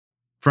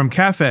From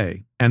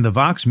Cafe and the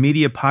Vox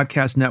Media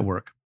Podcast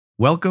Network,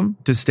 welcome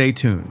to Stay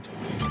Tuned.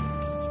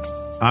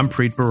 I'm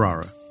Preet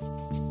Bharara.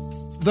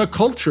 The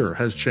culture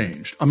has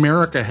changed.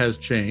 America has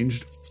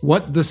changed.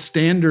 What the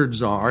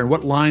standards are and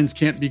what lines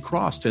can't be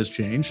crossed has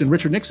changed. And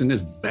Richard Nixon,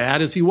 as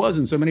bad as he was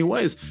in so many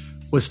ways,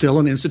 was still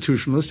an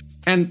institutionalist.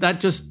 And that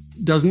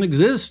just doesn't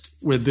exist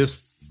with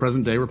this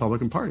present-day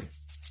Republican Party.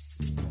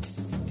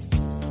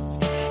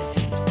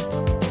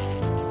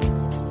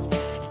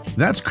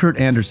 That's Kurt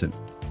Andersen.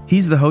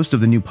 He's the host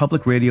of the new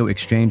public radio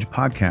exchange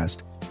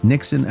podcast,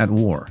 Nixon at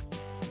War.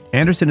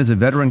 Andersen is a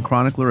veteran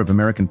chronicler of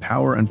American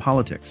power and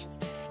politics.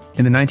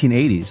 In the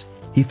 1980s,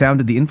 he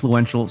founded the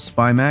influential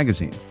Spy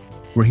magazine,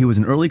 where he was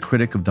an early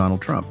critic of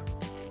Donald Trump.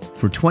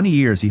 For 20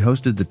 years, he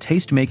hosted the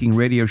taste-making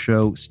radio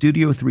show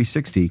Studio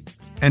 360,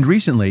 and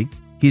recently,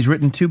 he's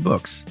written 2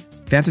 books,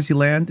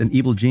 Fantasyland and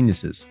Evil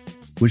Geniuses,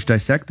 which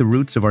dissect the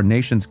roots of our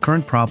nation's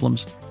current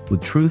problems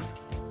with truth,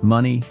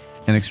 money,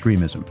 and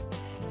extremism.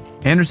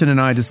 Andersen and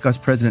I discuss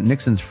President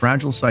Nixon's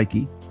fragile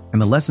psyche and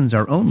the lessons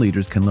our own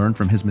leaders can learn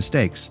from his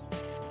mistakes.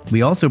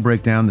 We also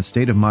break down the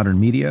state of modern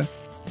media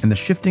and the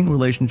shifting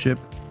relationship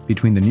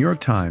between the New York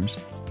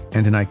Times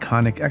and an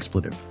iconic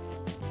expletive.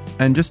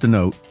 And just a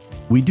note,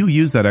 we do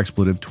use that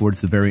expletive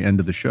towards the very end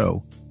of the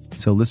show,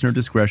 so listener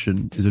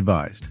discretion is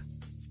advised.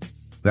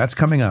 That's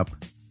coming up.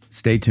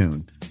 Stay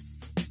tuned.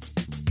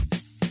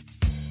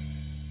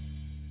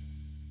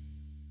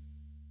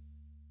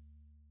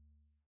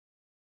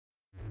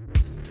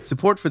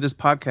 Support for this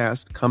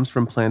podcast comes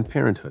from Planned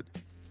Parenthood.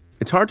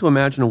 It's hard to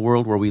imagine a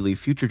world where we leave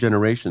future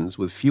generations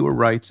with fewer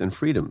rights and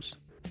freedoms.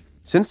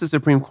 Since the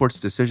Supreme Court's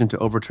decision to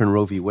overturn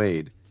Roe v.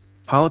 Wade,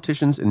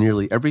 politicians in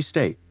nearly every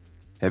state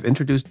have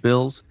introduced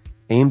bills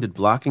aimed at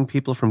blocking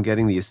people from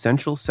getting the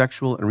essential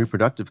sexual and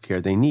reproductive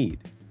care they need,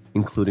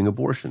 including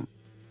abortion.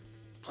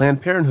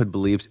 Planned Parenthood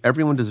believes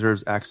everyone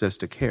deserves access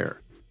to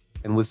care,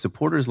 and with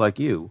supporters like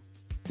you,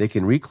 they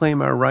can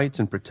reclaim our rights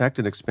and protect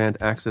and expand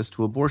access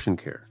to abortion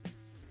care.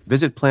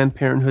 Visit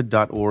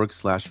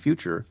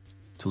PlannedParenthood.org/future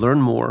to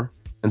learn more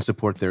and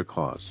support their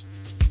cause.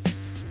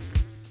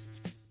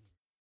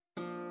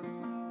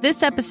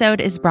 This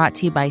episode is brought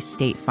to you by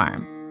State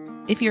Farm.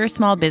 If you're a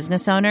small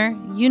business owner,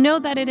 you know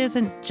that it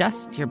isn't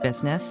just your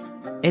business,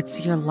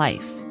 it's your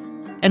life.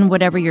 And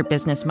whatever your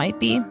business might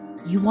be,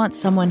 you want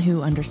someone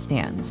who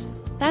understands.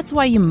 That's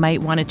why you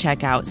might want to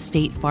check out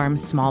State Farm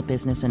Small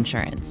Business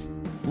Insurance.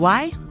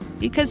 Why?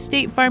 Because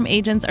State Farm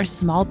agents are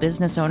small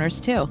business owners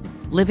too,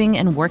 living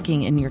and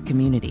working in your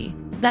community.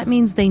 That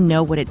means they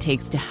know what it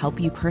takes to help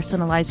you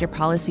personalize your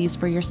policies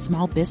for your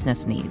small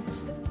business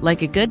needs.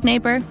 Like a good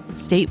neighbor,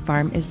 State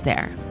Farm is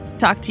there.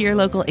 Talk to your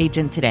local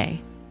agent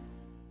today.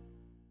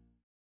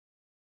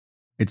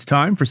 It's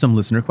time for some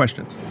listener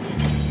questions.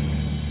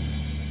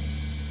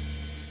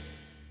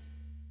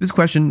 This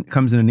question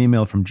comes in an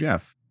email from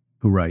Jeff,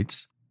 who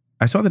writes,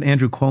 I saw that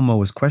Andrew Cuomo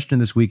was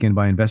questioned this weekend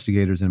by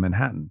investigators in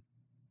Manhattan.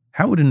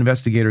 How would an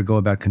investigator go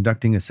about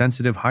conducting a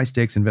sensitive,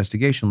 high-stakes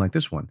investigation like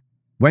this one?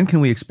 When can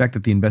we expect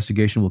that the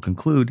investigation will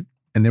conclude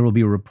and there will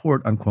be a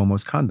report on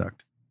Cuomo's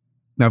conduct?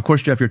 Now, of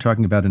course, Jeff, you're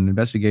talking about an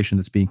investigation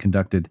that's being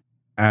conducted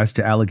as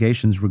to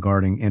allegations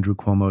regarding Andrew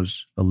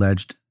Cuomo's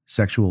alleged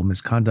sexual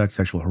misconduct,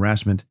 sexual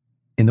harassment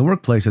in the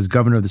workplace as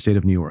governor of the state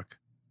of New York.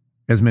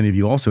 As many of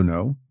you also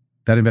know,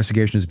 that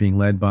investigation is being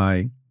led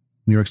by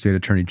New York State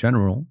Attorney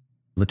General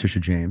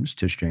Letitia James,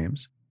 Tish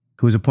James,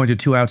 who has appointed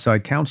 2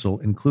 outside counsel,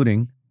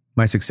 including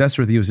my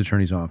successor at the U.S.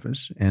 Attorney's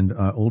Office and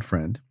old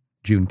friend,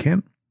 June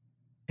Kim,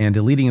 and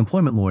a leading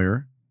employment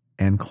lawyer,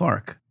 Ann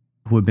Clark,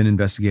 who have been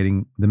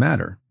investigating the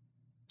matter.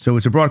 So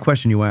it's a broad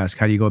question you ask,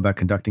 how do you go about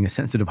conducting a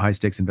sensitive,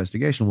 high-stakes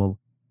investigation? Well,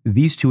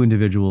 these 2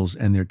 individuals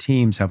and their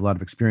teams have a lot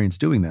of experience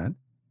doing that.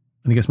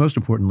 And I guess most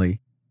importantly,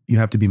 you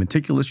have to be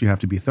meticulous, you have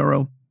to be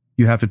thorough,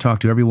 you have to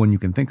talk to everyone you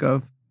can think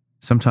of.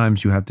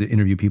 Sometimes you have to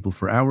interview people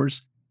for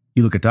hours.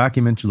 You look at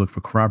documents, you look for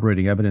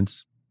corroborating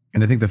evidence.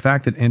 And I think the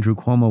fact that Andrew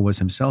Cuomo was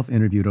himself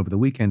interviewed over the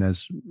weekend,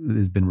 as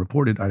has been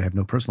reported, I have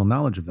no personal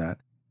knowledge of that,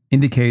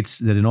 indicates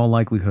that in all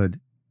likelihood,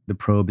 the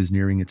probe is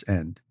nearing its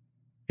end.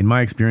 In my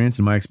experience,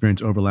 and my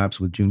experience overlaps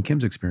with June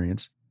Kim's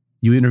experience,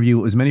 you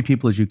interview as many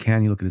people as you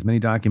can, you look at as many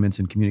documents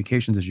and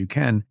communications as you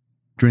can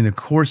during the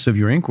course of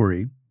your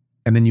inquiry,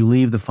 and then you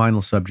leave the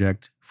final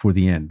subject for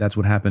the end. That's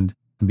what happened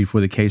before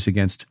the case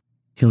against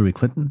Hillary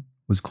Clinton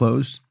was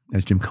closed,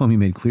 as Jim Comey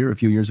made clear a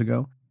few years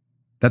ago.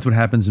 That's what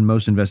happens in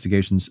most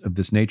investigations of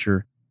this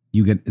nature.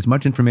 You get as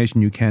much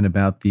information you can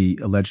about the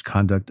alleged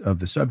conduct of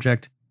the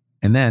subject,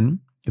 and then,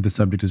 if the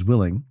subject is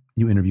willing,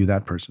 you interview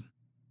that person.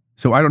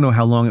 So I don't know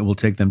how long it will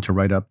take them to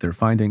write up their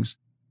findings.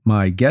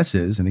 My guess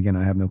is, and again,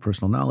 I have no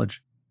personal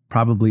knowledge,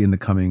 probably in the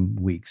coming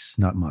weeks,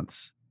 not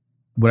months.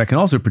 What I can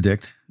also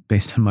predict,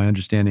 based on my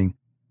understanding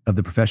of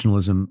the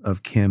professionalism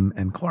of Kim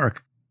and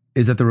Clark,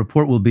 is that the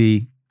report will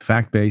be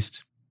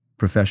fact-based,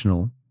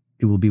 professional.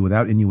 It will be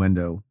without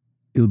innuendo.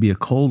 It will be a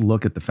cold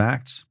look at the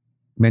facts,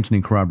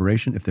 mentioning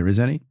corroboration, if there is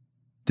any,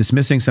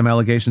 dismissing some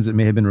allegations that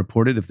may have been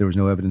reported if there was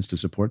no evidence to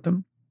support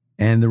them,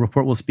 and the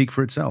report will speak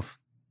for itself.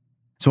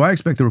 So I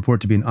expect the report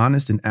to be an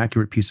honest and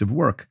accurate piece of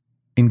work,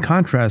 in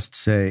contrast,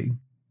 say,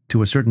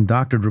 to a certain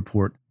doctored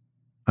report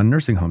on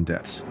nursing home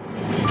deaths.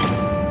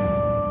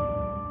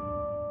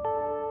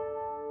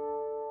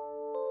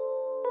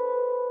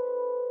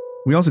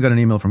 We also got an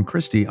email from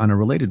Christy on a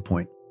related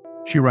point.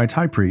 She writes,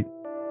 "Hi, Preet.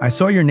 I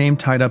saw your name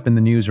tied up in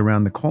the news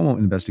around the Cuomo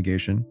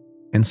investigation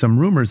and some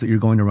rumors that you're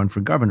going to run for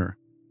governor.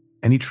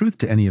 Any truth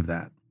to any of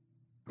that?"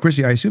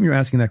 Christy, I assume you're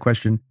asking that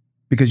question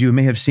because you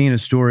may have seen a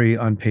story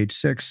on page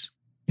 6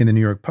 in the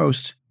New York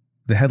Post,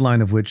 the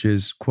headline of which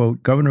is,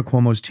 quote, "Governor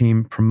Cuomo's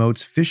team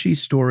promotes fishy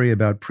story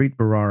about Preet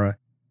Bharara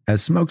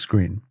as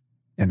smokescreen,"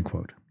 end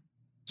quote.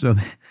 So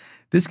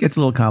this gets a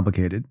little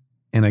complicated,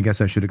 and I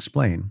guess I should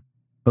explain.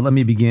 But let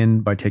me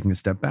begin by taking a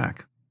step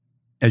back.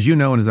 As you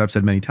know, and as I've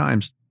said many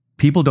times,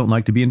 people don't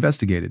like to be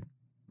investigated.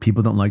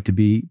 People don't like to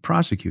be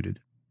prosecuted.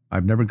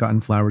 I've never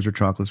gotten flowers or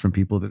chocolates from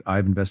people that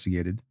I've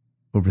investigated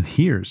over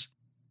the years.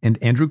 And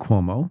Andrew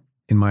Cuomo,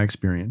 in my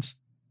experience,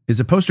 is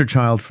a poster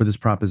child for this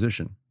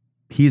proposition.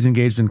 He is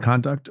engaged in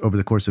conduct over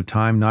the course of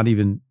time, not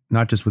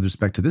just with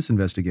respect to this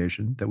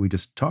investigation that we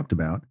just talked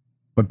about,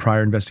 but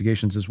prior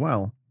investigations as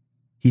well.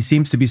 He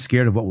seems to be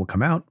scared of what will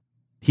come out.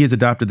 He has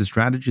adopted the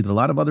strategy that a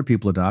lot of other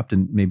people adopt,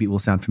 and maybe it will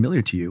sound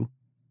familiar to you,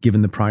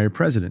 given the prior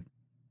president.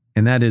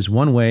 And that is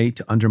one way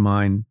to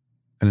undermine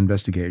an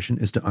investigation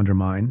is to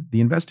undermine the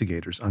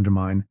investigators,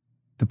 undermine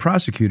the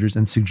prosecutors,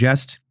 and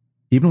suggest,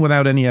 even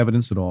without any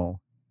evidence at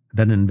all,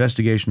 that an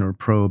investigation or a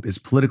probe is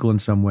political in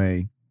some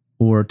way,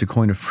 or, to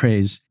coin a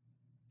phrase,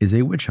 is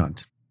a witch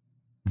hunt.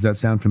 Does that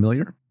sound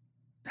familiar?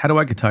 How do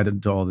I get tied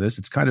into all this?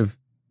 It's kind of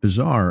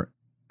bizarre,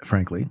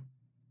 frankly.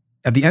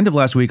 At the end of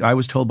last week, I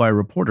was told by a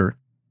reporter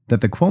that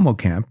the Cuomo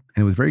camp,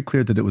 and it was very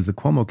clear that it was the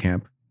Cuomo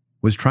camp,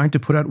 was trying to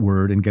put out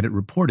word and get it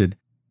reported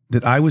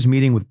that I was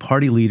meeting with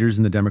party leaders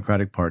in the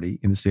Democratic Party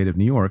in the state of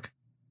New York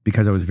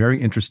because I was very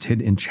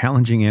interested in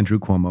challenging Andrew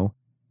Cuomo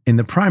in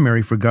the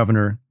primary for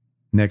governor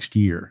next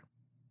year.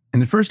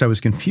 And at first I was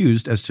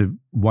confused as to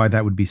why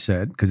that would be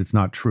said, because it's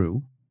not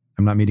true.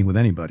 I'm not meeting with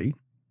anybody,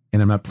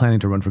 and I'm not planning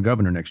to run for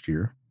governor next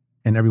year.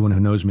 And everyone who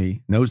knows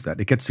me knows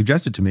that. It gets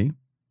suggested to me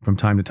from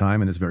time to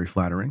time, and it's very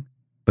flattering.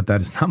 But that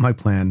is not my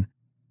plan.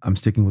 I'm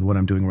sticking with what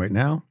I'm doing right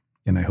now,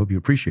 and I hope you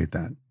appreciate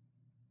that.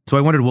 So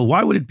I wondered, well,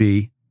 why would it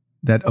be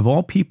that of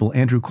all people,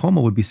 Andrew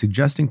Cuomo would be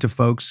suggesting to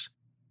folks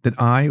that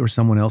I or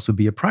someone else would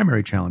be a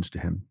primary challenge to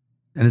him?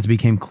 And as it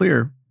became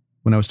clear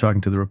when I was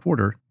talking to the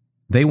reporter,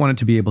 they wanted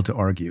to be able to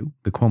argue,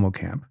 the Cuomo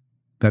camp,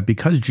 that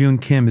because June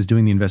Kim is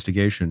doing the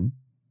investigation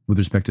with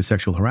respect to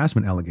sexual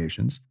harassment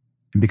allegations,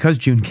 and because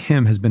June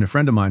Kim has been a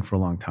friend of mine for a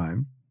long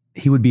time,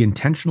 he would be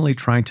intentionally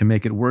trying to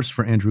make it worse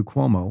for Andrew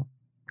Cuomo,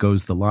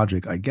 goes the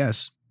logic, I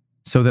guess,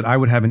 so that I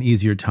would have an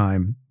easier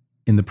time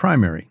in the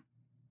primary.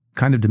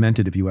 Kind of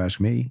demented if you ask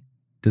me.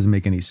 Doesn't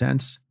make any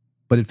sense,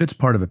 but it fits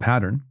part of a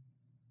pattern.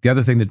 The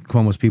other thing that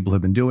Cuomo's people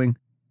have been doing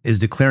is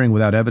declaring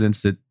without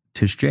evidence that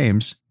Tish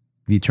James,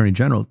 the Attorney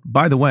General,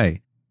 by the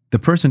way, the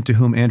person to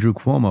whom Andrew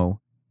Cuomo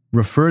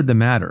referred the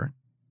matter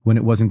when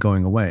it wasn't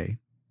going away,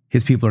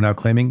 his people are now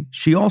claiming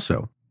she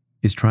also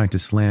is trying to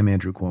slam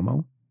Andrew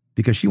Cuomo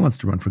because she wants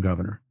to run for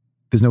governor.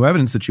 There's no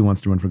evidence that she wants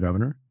to run for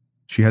governor.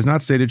 She has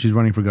not stated she's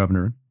running for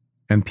governor,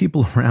 and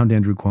people around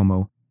Andrew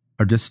Cuomo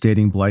are just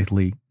stating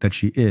blithely that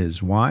she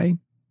is. Why?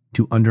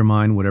 To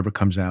undermine whatever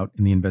comes out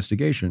in the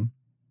investigation,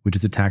 which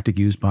is a tactic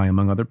used by,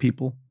 among other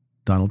people,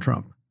 Donald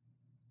Trump.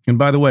 And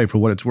by the way, for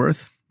what it's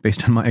worth,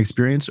 based on my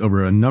experience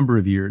over a number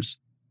of years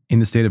in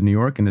the state of New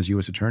York and as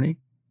U.S. Attorney,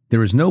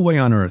 there is no way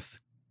on earth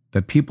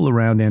that people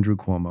around Andrew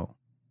Cuomo,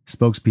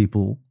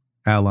 spokespeople,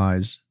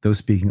 allies, those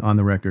speaking on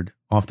the record,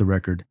 off the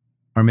record,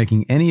 are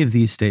making any of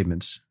these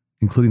statements,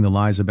 including the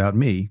lies about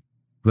me,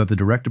 without the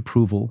direct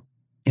approval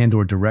and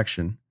or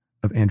direction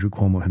of Andrew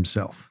Cuomo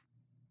himself.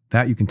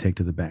 That you can take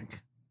to the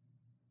bank.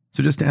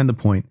 So just to end the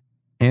point,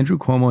 Andrew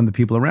Cuomo and the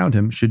people around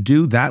him should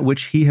do that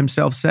which he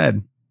himself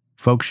said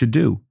folks should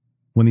do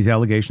when these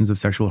allegations of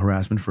sexual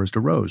harassment first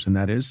arose, and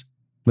that is,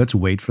 let's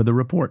wait for the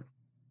report.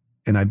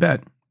 And I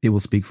bet it will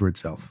speak for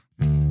itself.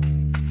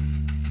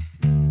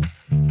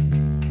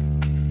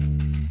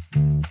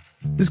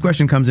 This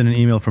question comes in an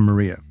email from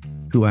Maria,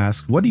 who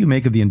asks, what do you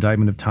make of the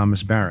indictment of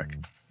Thomas Barrack,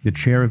 the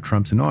chair of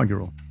Trump's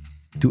inaugural?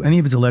 Do any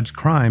of his alleged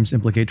crimes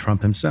implicate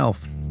Trump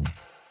himself?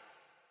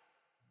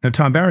 Now,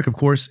 Tom Barrack, of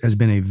course, has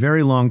been a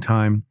very long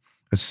time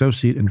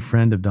associate and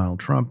friend of Donald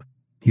Trump.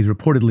 He's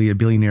reportedly a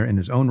billionaire in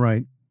his own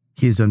right.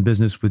 He has done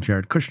business with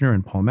Jared Kushner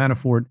and Paul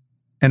Manafort.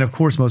 And of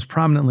course, most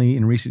prominently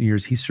in recent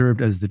years, he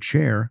served as the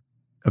chair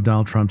of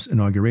Donald Trump's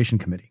inauguration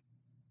committee.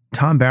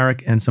 Tom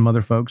Barrack and some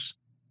other folks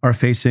are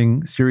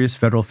facing serious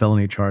federal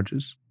felony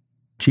charges.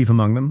 Chief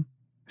among them,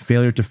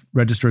 failure to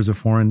register as a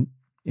foreign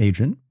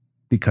agent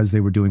because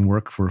they were doing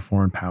work for a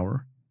foreign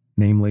power,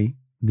 namely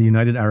the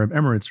United Arab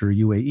Emirates, or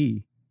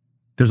UAE.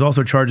 There's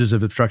also charges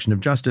of obstruction of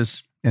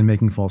justice and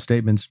making false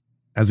statements,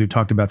 as we've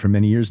talked about for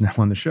many years now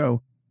on the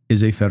show,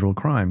 is a federal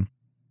crime.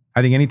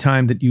 I think any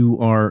time that you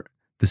are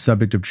the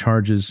subject of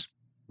charges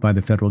by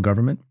the federal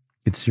government,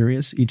 it's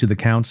serious. Each of the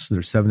counts,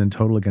 there's 7 in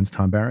total against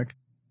Tom Barrack,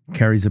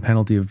 carries a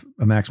penalty of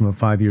a maximum of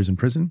 5 years in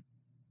prison.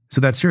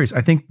 So that's serious.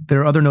 I think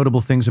there are other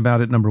notable things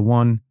about it. Number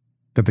one,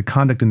 that the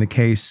conduct in the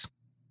case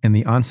and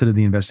the onset of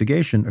the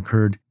investigation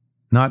occurred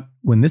not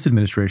when this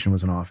administration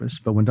was in office,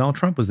 but when Donald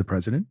Trump was the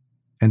president,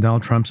 and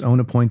Donald Trump's own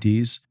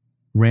appointees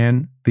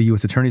ran the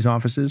U.S. attorney's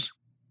offices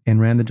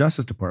and ran the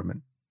Justice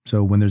Department.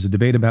 So when there's a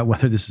debate about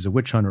whether this is a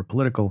witch hunt or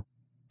political,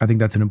 I think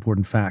that's an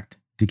important fact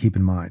to keep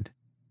in mind.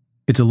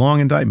 It's a long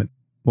indictment,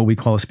 what we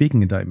call a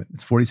speaking indictment.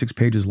 It's 46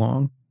 pages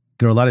long.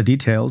 There are a lot of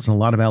details and a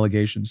lot of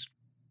allegations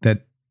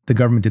that the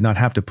government did not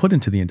have to put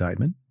into the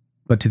indictment,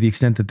 but to the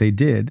extent that they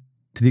did,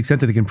 to the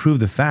extent that they can prove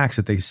the facts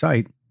that they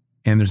cite,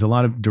 and there's a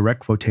lot of direct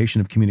quotation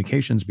of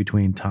communications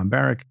between Tom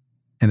Barrack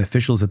and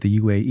officials at the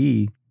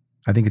UAE,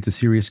 I think it's a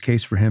serious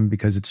case for him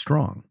because it's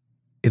strong.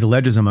 It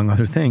alleges, among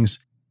other things,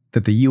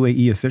 that the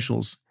UAE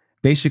officials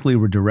basically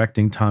were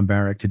directing Tom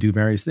Barrack to do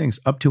various things,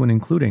 up to and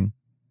including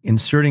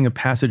inserting a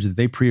passage that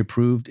they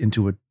pre-approved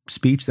into a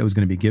speech that was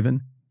going to be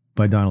given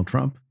by Donald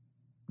Trump.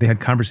 They had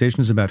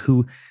conversations about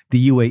who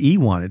the UAE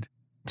wanted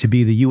to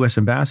be the U.S.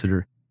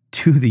 ambassador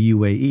to the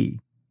UAE.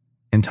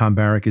 And Tom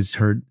Barrack is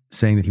heard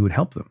saying that he would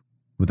help them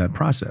with that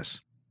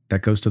process.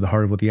 That goes to the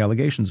heart of what the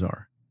allegations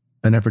are.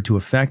 An effort to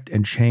affect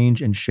and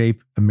change and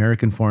shape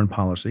American foreign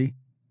policy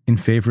in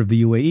favor of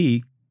the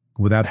UAE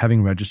without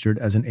having registered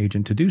as an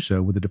agent to do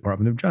so with the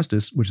Department of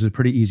Justice, which is a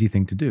pretty easy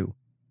thing to do.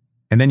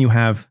 And then you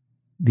have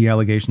the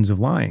allegations of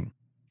lying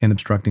and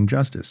obstructing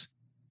justice.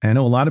 And I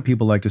know a lot of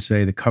people like to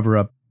say the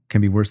cover-up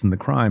can be worse than the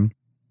crime.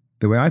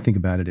 The way I think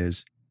about it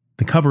is,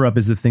 the cover-up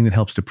is the thing that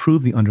helps to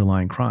prove the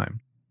underlying crime.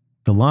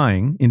 The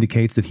lying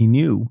indicates that he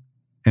knew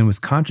and was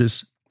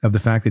conscious of the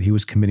fact that he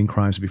was committing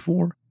crimes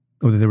before,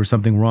 or that there was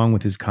something wrong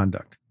with his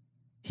conduct.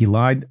 He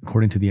lied,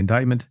 according to the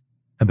indictment,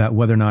 about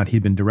whether or not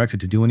he'd been directed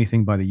to do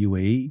anything by the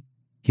UAE.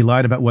 He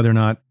lied about whether or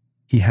not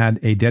he had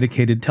a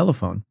dedicated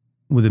telephone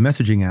with a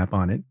messaging app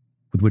on it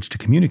with which to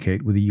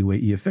communicate with the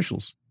UAE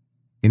officials.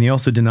 And he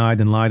also denied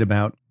and lied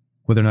about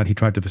whether or not he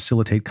tried to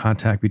facilitate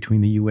contact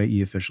between the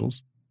UAE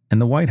officials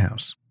and the White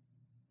House.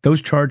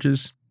 Those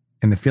charges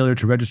and the failure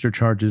to register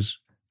charges,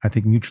 I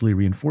think, mutually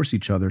reinforce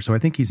each other. So I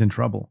think he's in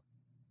trouble.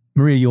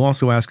 Maria, you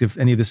also ask if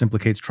any of this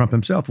implicates Trump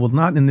himself. Well,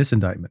 not in this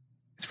indictment.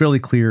 It's fairly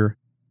clear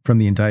from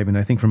the indictment,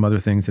 I think from other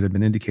things that have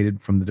been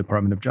indicated from the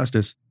Department of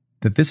Justice,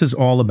 that this is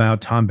all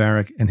about Tom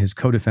Barrack and his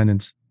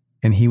co-defendants,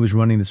 and he was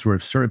running this sort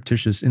of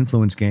surreptitious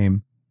influence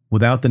game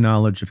without the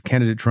knowledge of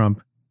candidate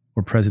Trump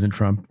or President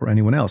Trump or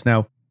anyone else.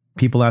 Now,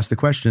 people ask the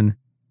question,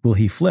 will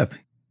he flip?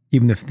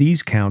 Even if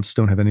these counts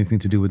don't have anything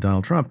to do with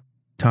Donald Trump,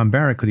 Tom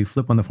Barrack, could he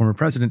flip on the former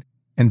president?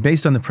 And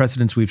based on the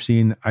precedents we've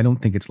seen, I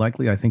don't think it's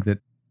likely. I think that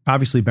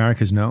obviously Barrack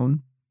has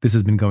known this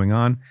has been going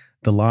on.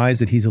 The lies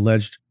that he's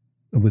alleged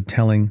with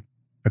telling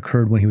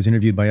occurred when he was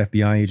interviewed by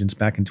FBI agents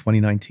back in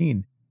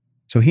 2019.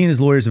 So he and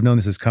his lawyers have known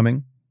this is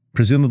coming.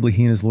 Presumably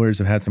he and his lawyers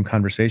have had some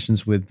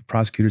conversations with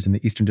prosecutors in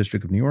the Eastern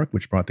District of New York,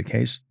 which brought the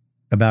case,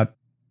 about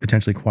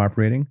potentially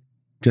cooperating.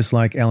 Just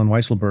like Alan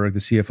Weisselberg, the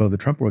CFO of the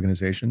Trump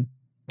Organization,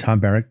 Tom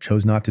Barrack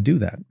chose not to do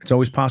that. It's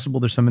always possible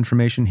there's some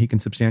information he can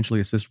substantially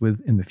assist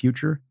with in the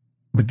future.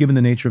 But given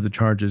the nature of the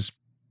charges,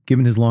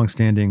 given his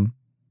longstanding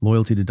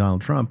loyalty to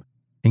Donald Trump,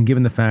 and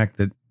given the fact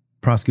that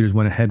prosecutors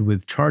went ahead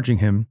with charging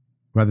him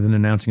rather than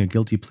announcing a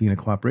guilty plea and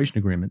a cooperation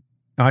agreement,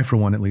 I, for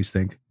one, at least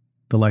think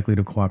the likelihood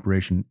of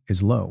cooperation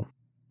is low.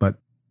 But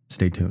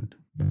stay tuned.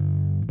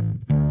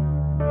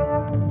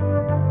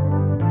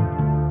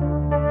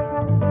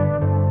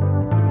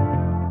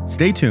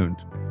 Stay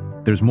tuned.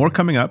 There's more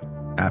coming up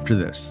after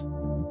this.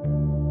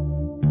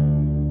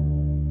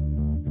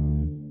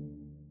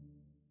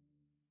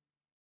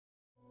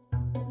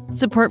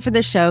 Support for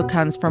this show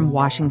comes from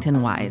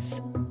Washington Wise,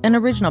 an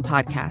original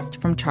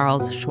podcast from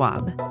Charles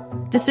Schwab.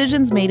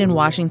 Decisions made in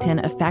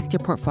Washington affect your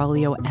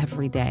portfolio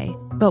every day.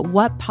 But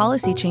what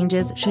policy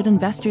changes should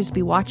investors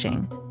be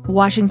watching?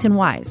 Washington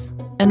Wise,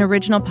 an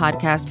original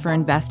podcast for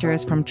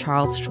investors from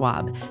Charles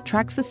Schwab,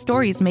 tracks the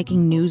stories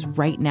making news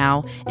right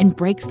now and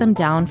breaks them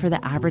down for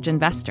the average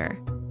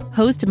investor.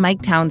 Host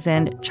Mike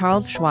Townsend,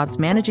 Charles Schwab's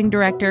managing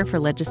director for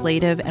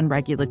legislative and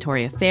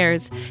regulatory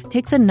affairs,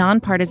 takes a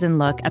nonpartisan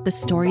look at the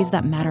stories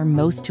that matter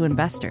most to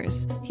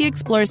investors. He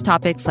explores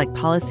topics like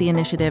policy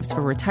initiatives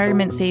for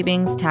retirement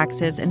savings,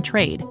 taxes, and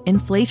trade,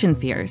 inflation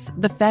fears,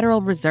 the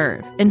Federal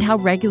Reserve, and how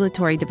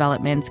regulatory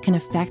developments can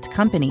affect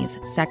companies,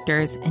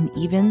 sectors, and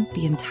even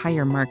the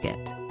entire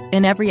market.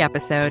 In every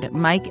episode,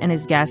 Mike and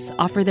his guests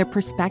offer their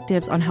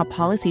perspectives on how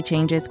policy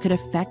changes could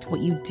affect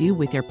what you do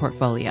with your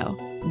portfolio.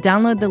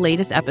 Download the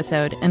latest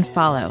episode and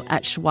follow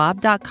at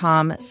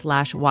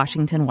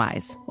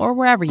schwab.com/WashingtonWise or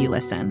wherever you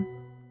listen.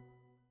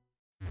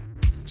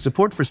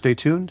 Support for Stay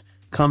Tuned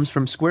comes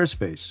from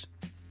Squarespace.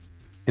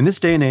 In this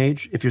day and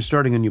age, if you're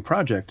starting a new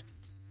project,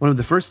 one of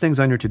the first things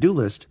on your to-do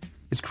list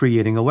is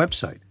creating a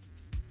website.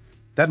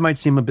 That might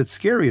seem a bit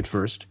scary at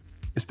first,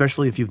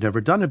 especially if you've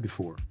never done it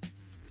before.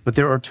 But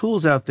there are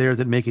tools out there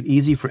that make it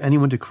easy for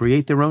anyone to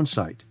create their own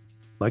site,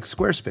 like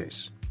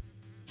Squarespace.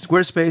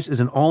 Squarespace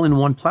is an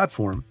all-in-one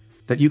platform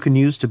that you can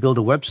use to build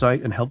a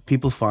website and help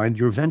people find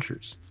your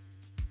ventures.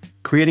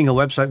 Creating a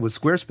website with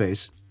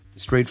Squarespace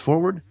is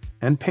straightforward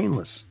and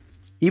painless.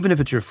 even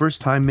if it's your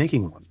first time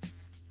making one.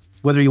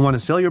 Whether you want to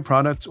sell your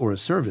products or a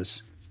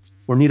service,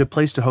 or need a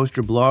place to host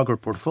your blog or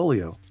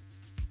portfolio,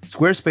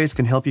 Squarespace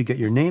can help you get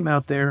your name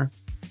out there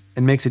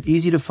and makes it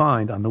easy to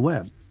find on the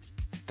web.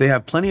 They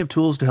have plenty of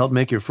tools to help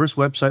make your first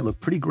website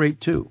look pretty great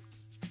too,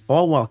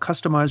 all while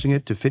customizing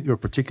it to fit your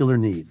particular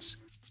needs.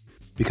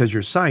 Because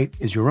your site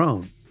is your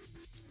own,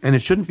 and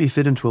it shouldn't be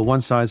fit into a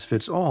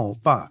one-size-fits-all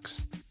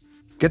box.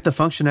 Get the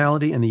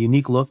functionality and the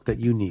unique look that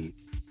you need.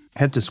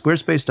 Head to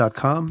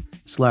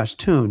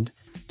squarespace.com/tuned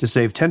to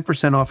save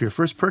 10% off your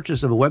first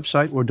purchase of a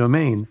website or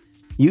domain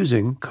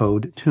using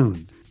code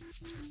TUNED.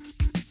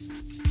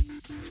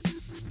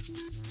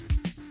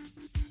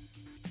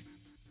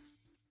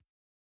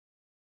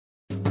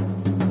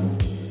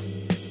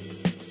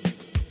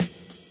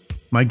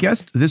 My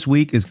guest this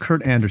week is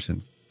Kurt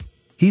Andersen.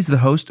 He's the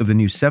host of the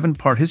new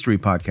 7-part history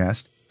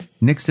podcast,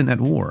 Nixon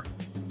at War,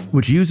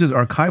 which uses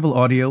archival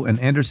audio and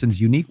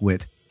Andersen's unique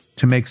wit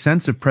to make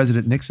sense of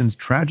President Nixon's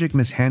tragic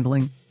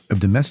mishandling of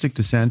domestic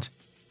dissent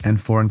and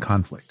foreign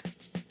conflict.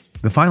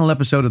 The final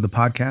episode of the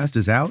podcast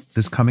is out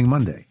this coming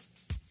Monday.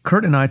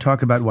 Kurt and I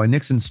talk about why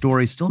Nixon's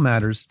story still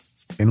matters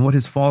and what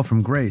his fall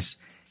from grace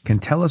can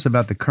tell us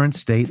about the current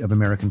state of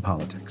American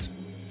politics.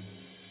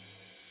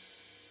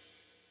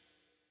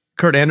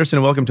 Kurt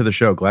Andersen, welcome to the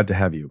show. Glad to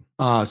have you.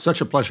 Such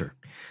a pleasure.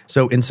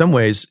 So in some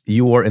ways,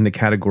 you are in the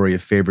category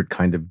of favorite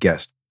kind of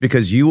guest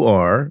because you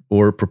are,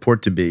 or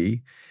purport to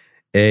be,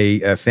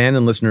 a fan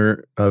and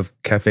listener of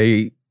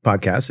cafe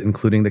podcasts,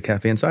 including the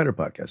Cafe Insider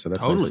podcast. So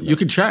that's totally. Nice You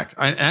can check.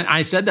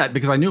 I said that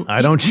because I knew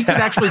I don't check. You could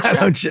actually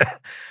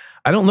check.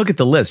 I don't look at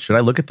the list. Should I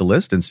look at the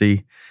list and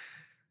see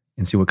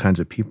what kinds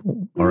of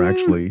people are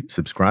actually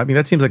subscribing?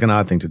 That seems like an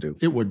odd thing to do.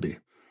 It would be.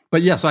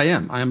 But yes, I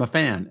am. I am a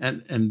fan.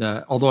 And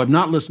although I've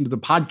not listened to the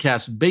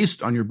podcast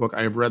based on your book,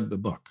 I have read the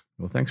book.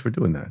 Well, thanks for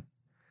doing that.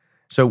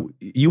 So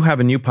you have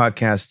a new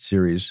podcast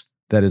series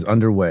that is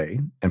underway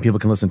and people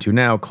can listen to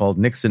now called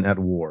Nixon at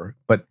War.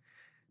 But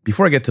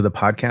before I get to the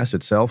podcast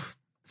itself,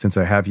 since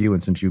I have you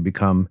and since you've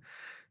become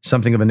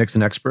something of a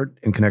Nixon expert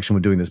in connection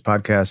with doing this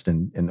podcast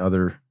and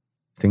other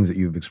things that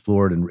you've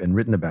explored and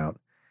written about,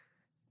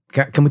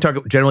 can we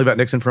talk generally about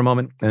Nixon for a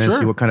moment and then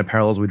see what kind of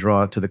parallels we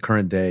draw to the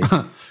current day?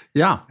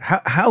 Yeah.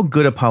 How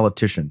good a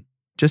politician,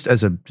 just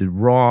as a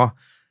raw,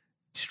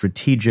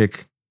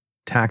 strategic,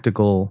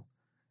 tactical,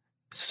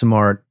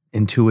 smart,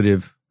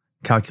 intuitive,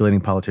 calculating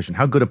politician,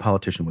 how good a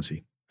politician was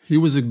he? He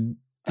was an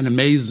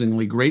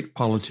amazingly great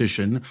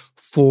politician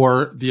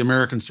for the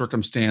American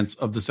circumstance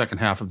of the second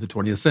half of the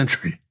 20th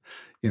century.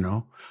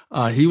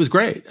 He was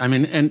great. I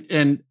mean,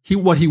 and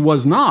what he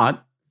was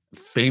not,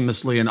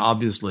 famously and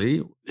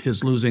obviously,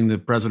 his losing the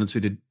presidency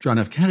to John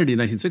F. Kennedy in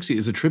 1960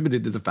 is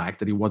attributed to the fact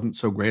that he wasn't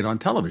so great on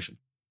television.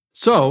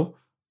 So,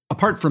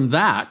 apart from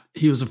that,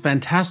 he was a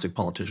fantastic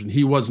politician.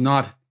 He was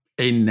not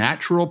a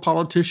natural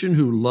politician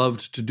who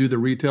loved to do the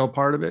retail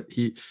part of it.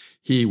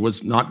 He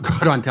was not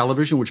good on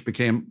television, which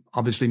became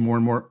obviously more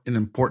and more an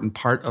important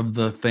part of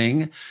the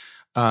thing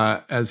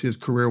as his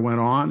career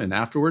went on and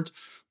afterwards.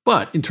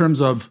 But in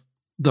terms of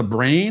the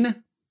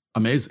brain,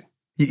 amazing.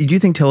 Do you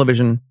think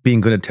being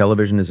good at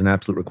television is an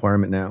absolute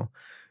requirement now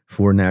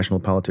for national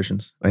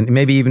politicians and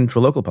maybe even for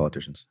local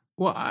politicians?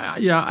 Well, I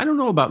don't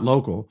know about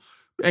local.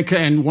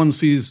 And one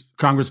sees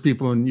Congress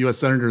people and U.S.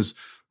 senators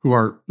who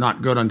are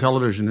not good on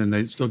television and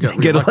they still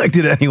get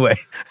elected anyway.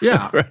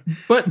 Yeah. Right.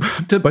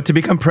 But to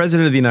become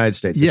president of the United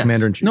States, the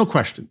commander-in-chief. No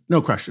question.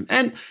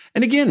 And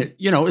again,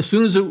 as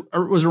soon as it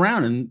was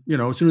around and,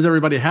 as soon as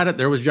everybody had it,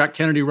 there was Jack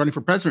Kennedy running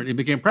for president. He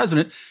became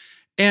president.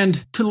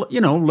 And to,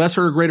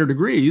 lesser or greater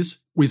degrees,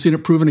 we've seen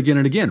it proven again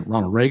and again.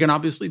 Ronald Reagan,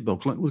 obviously. Bill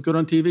Clinton was good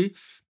on TV.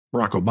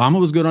 Barack Obama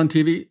was good on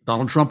TV.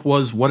 Donald Trump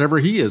was whatever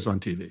he is on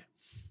TV.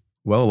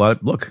 Well,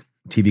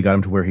 TV got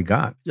him to where he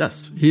got.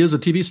 Yes, he is a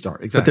TV star.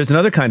 Exactly. But there's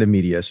another kind of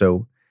media.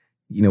 So,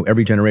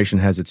 every generation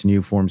has its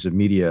new forms of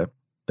media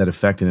that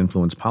affect and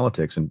influence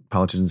politics. And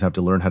politicians have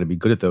to learn how to be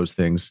good at those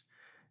things.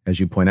 As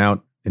you point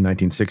out, in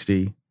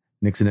 1960,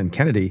 Nixon and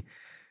Kennedy,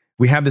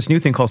 we have this new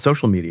thing called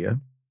social media.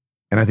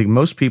 And I think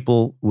most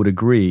people would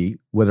agree,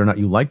 whether or not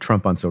you like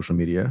Trump on social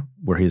media,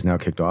 where he is now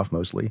kicked off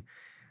mostly,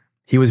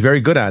 he was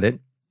very good at it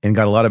and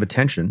got a lot of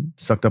attention,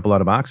 sucked up a lot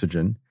of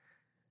oxygen.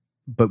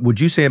 But would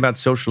you say about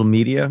social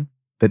media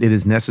that it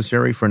is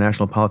necessary for a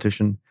national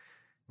politician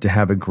to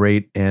have a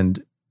great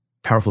and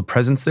powerful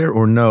presence there,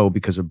 or no,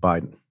 because of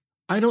Biden?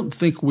 I don't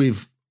think we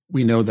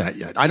know that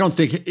yet. I don't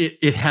think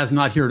it has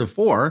not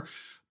heretofore.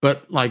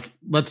 But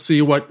let's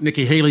see what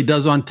Nikki Haley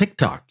does on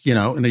TikTok, in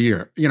a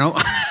year,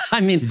 I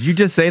mean, did you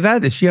just say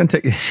that? Is she on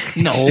TikTok?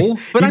 No,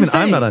 but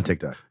I'm not on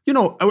TikTok.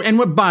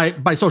 And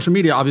by social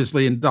media,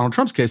 obviously, in Donald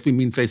Trump's case, we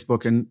mean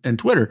Facebook and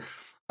Twitter.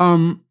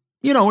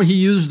 He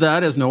used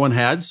that as no one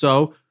had.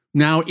 So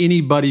now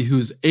anybody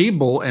who's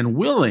able and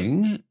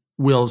willing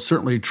will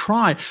certainly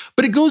try.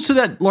 But it goes to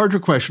that larger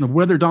question of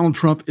whether Donald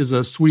Trump is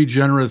a sui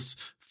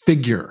generis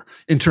figure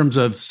in terms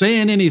of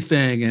saying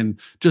anything and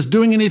just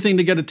doing anything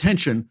to get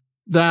attention.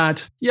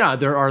 That,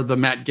 there are the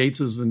Matt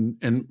Gaetzes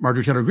and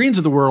Marjorie Taylor Greenes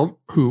of the world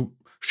who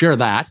share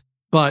that.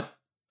 But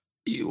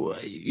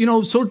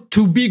so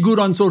to be good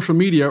on social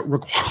media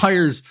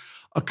requires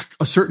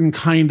a certain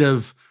kind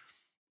of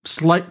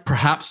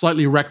perhaps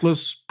slightly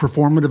reckless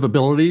performative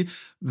ability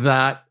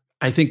that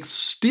I think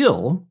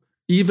still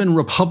even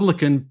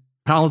Republican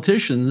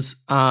politicians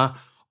are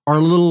a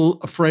little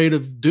afraid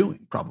of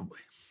doing, probably.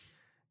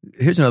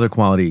 Here's another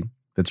quality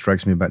that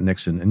strikes me about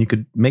Nixon, and you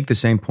could make the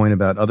same point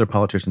about other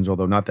politicians,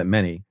 although not that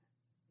many,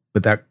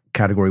 but that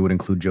category would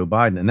include Joe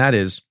Biden, and that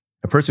is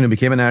a person who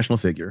became a national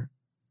figure,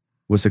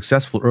 was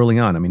successful early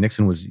on. I mean,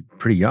 Nixon was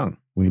pretty young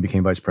when he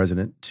became vice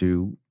president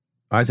to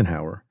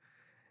Eisenhower.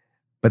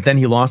 But then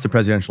he lost the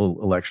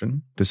presidential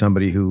election to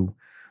somebody who,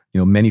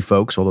 many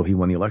folks, although he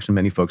won the election,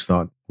 many folks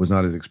thought was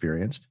not as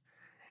experienced.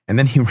 And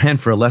then he ran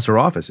for a lesser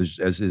office,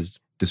 as is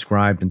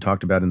described and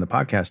talked about in the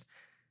podcast,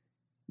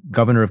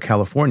 governor of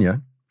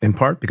California, in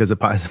part because the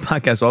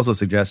podcast also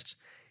suggests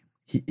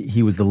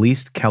he was the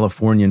least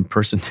Californian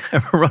person to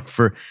ever run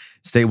for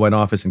statewide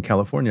office in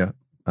California,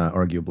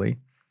 arguably.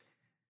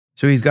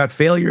 So he's got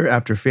failure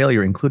after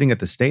failure, including at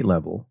the state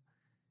level,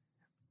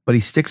 but he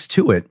sticks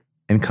to it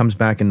and comes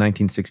back in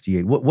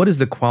 1968. What is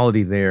the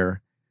quality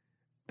there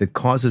that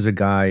causes a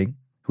guy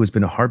who has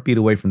been a heartbeat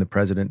away from the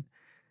president,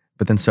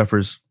 but then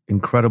suffers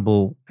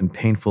incredible and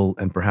painful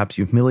and perhaps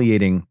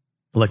humiliating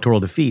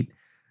electoral defeat,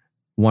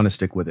 want to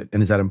stick with it?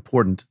 And is that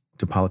important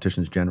to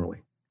politicians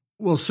generally?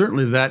 Well,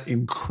 certainly that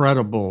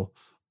incredible,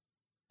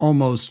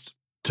 almost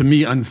to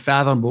me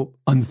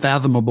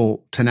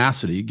unfathomable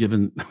tenacity,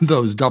 given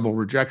those double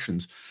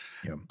rejections.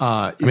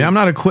 Yeah. I'm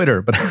not a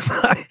quitter, but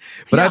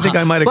I think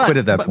I might have quit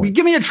at that point.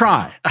 Give me a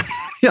try.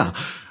 Yeah.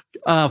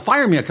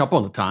 Fire me a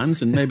couple of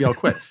times and maybe I'll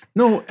quit.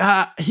 No,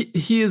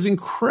 he is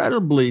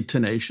incredibly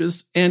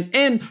tenacious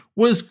and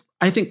was,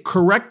 I think,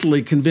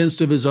 correctly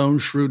convinced of his own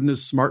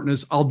shrewdness,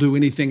 smartness. I'll do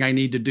anything I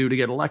need to do to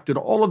get elected.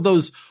 All of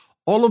those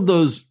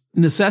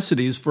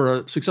necessities for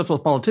a successful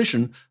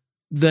politician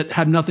that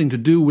had nothing to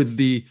do with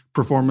the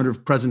performative,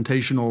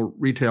 presentational,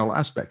 retail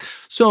aspect.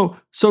 So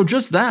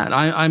just that,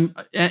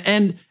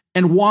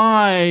 and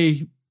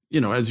why,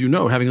 as you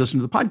know, having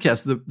listened to the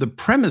podcast, the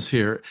premise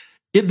here,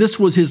 this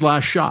was his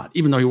last shot,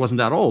 even though he wasn't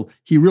that old.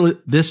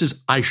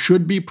 I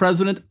should be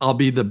president. I'll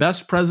be the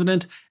best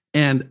president,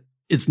 and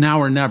it's now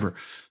or never.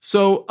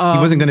 So he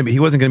wasn't going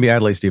to be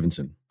Adlai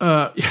Stevenson.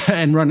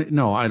 And run.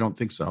 No, I don't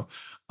think so.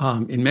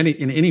 In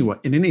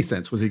any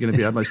sense, was he going to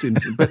be Adlai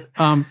Stevenson? But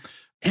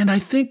and I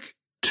think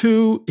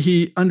too,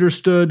 he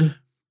understood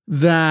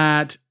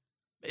that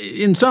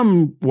in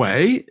some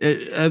way,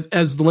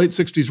 as the late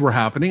 60s were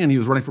happening and he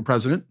was running for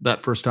president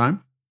that first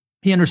time,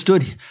 he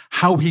understood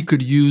how he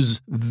could use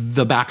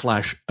the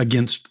backlash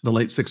against the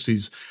late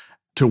 60s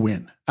to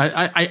win.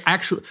 I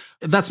actually,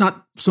 that's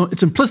not, so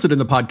it's implicit in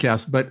the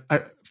podcast, but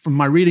from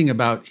my reading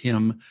about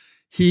him,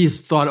 he's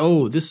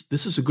thought, this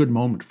is a good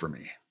moment for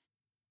me.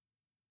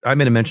 I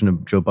made a mention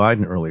of Joe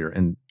Biden earlier,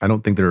 and I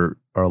don't think there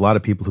are a lot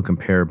of people who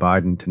compare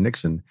Biden to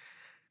Nixon.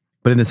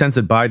 But in the sense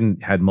that Biden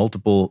had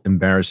multiple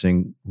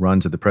embarrassing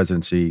runs at the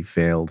presidency,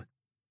 failed,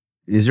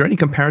 is there any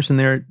comparison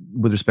there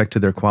with respect to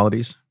their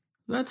qualities?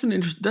 That's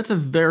a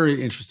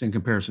very interesting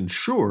comparison.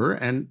 Sure,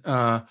 and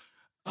they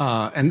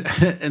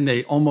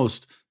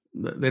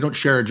don't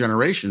share a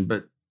generation,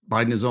 but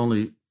Biden is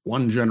only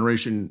one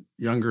generation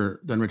younger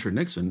than Richard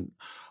Nixon.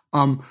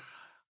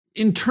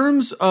 In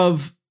terms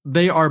of,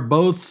 they are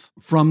both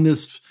from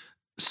this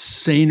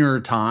saner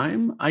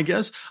time, I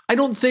guess. I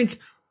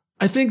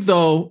think,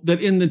 though,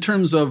 that in the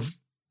terms of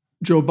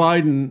Joe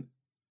Biden,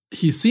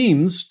 he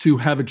seems to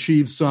have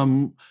achieved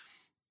some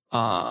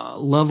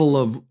level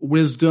of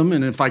wisdom.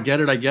 And if I get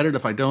it, I get it.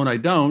 If I don't, I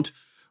don't.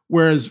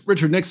 Whereas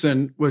Richard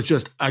Nixon was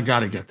just, I got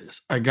to get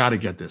this. I got to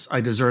get this.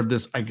 I deserve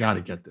this. I got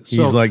to get this.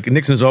 He's like,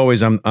 Nixon's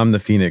always, I'm the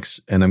phoenix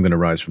and I'm going to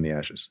rise from the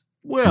ashes.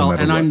 Well,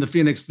 and I'm the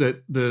phoenix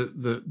that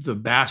the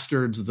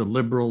bastards, the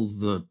liberals,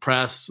 the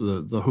press,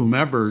 the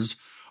whomevers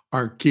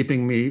are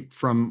keeping me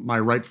from my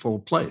rightful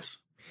place.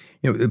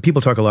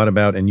 People talk a lot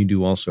about, and you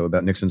do also,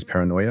 about Nixon's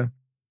paranoia.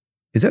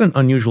 Is that an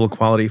unusual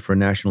quality for a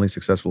nationally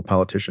successful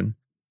politician?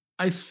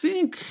 I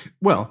think,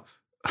 well,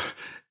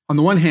 on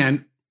the one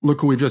hand,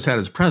 look who we've just had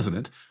as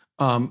president,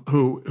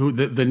 who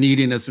the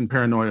neediness and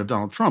paranoia of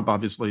Donald Trump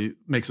obviously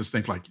makes us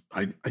think like,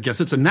 I guess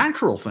it's a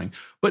natural thing.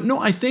 But no,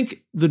 I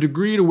think the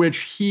degree to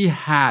which he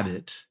had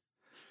it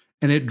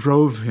and it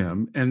drove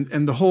him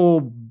and the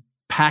whole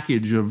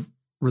package of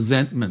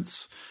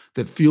resentments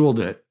that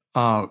fueled it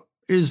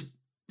is,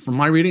 from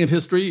my reading of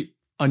history,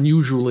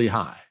 unusually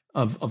high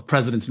of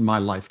presidents in my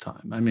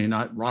lifetime. I mean,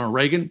 Ronald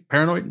Reagan,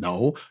 paranoid?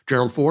 No.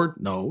 Gerald Ford?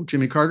 No.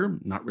 Jimmy Carter?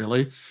 Not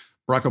really.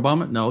 Barack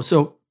Obama? No.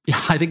 So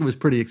yeah, I think it was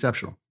pretty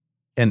exceptional.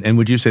 And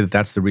would you say that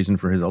that's the reason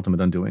for his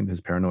ultimate undoing,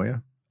 his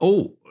paranoia?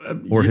 Or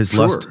his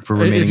sure. lust for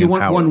remaining in power? If you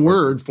want one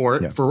word for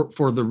it, yeah.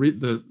 for the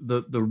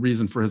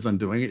reason for his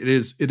undoing, it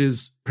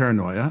is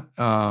paranoia,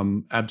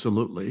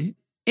 absolutely,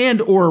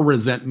 and or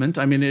resentment.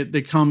 I mean,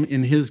 they come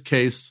in his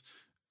case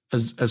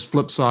as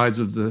flip sides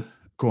of the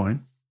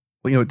coin.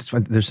 Well,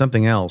 there's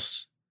something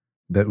else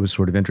that was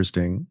sort of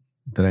interesting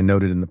that I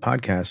noted in the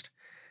podcast.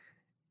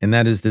 And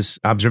that is this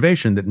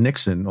observation that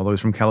Nixon, although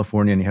he's from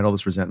California and he had all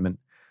this resentment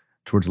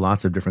towards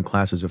lots of different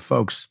classes of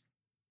folks,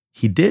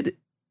 he did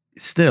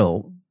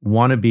still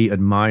want to be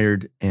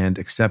admired and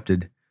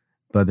accepted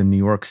by the New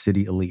York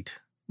City elite.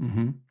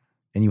 Mm-hmm.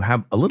 And you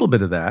have a little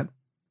bit of that,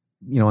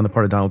 on the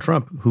part of Donald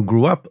Trump, who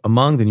grew up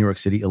among the New York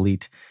City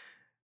elite.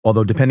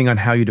 Although depending on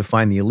how you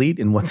define the elite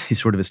and what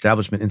these sort of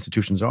establishment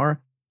institutions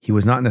are, he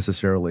was not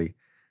necessarily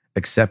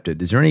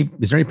accepted. Is there any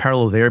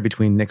parallel there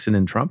between Nixon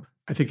and Trump?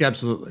 I think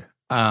absolutely.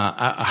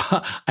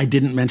 I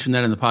didn't mention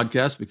that in the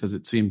podcast because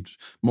it seemed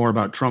more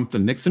about Trump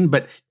than Nixon,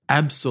 but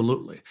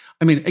absolutely.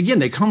 I mean, again,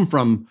 they come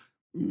from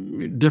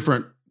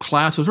different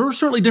classes or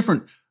certainly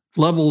different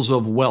levels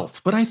of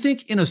wealth. But I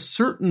think in a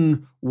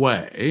certain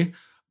way,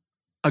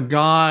 a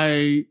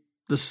guy,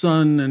 the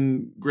son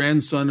and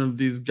grandson of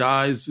these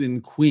guys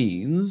in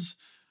Queens,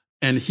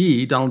 and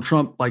he, Donald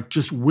Trump, like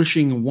just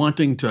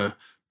wanting to,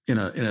 in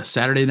a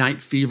Saturday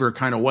Night Fever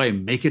kind of way,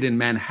 make it in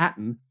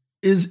Manhattan,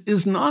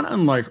 is not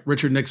unlike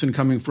Richard Nixon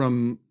coming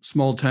from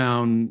small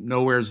town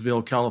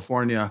Nowheresville,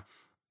 California,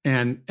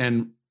 and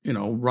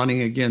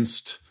running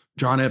against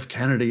John F.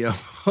 Kennedy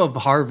of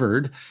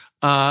Harvard.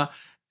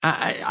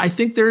 I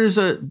think there is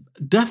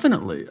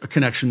definitely a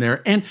connection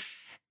there. And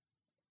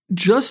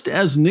just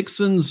as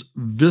Nixon's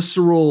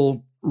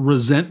visceral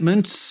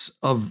resentments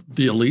of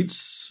the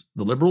elites,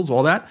 the liberals,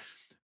 all that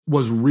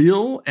was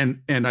real,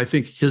 and I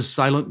think his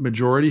silent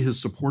majority,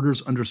 his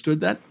supporters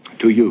understood that.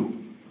 To you,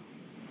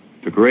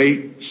 the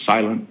great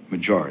silent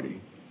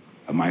majority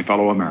of my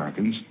fellow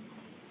Americans,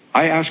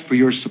 I ask for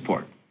your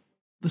support.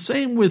 The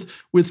same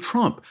with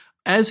Trump.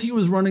 As he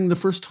was running the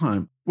first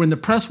time, when the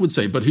press would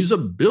say, but he's a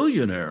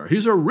billionaire,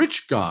 he's a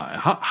rich guy,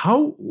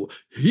 how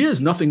he has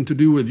nothing to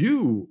do with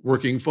you,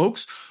 working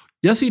folks.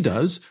 Yes, he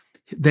does.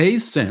 They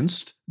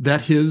sensed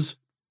that his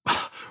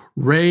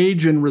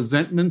rage and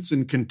resentments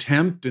and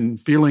contempt and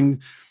feeling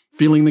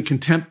the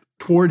contempt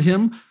toward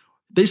him,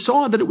 they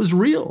saw that it was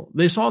real.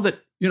 They saw that,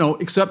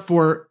 except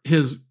for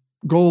his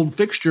gold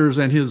fixtures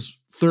and his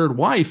third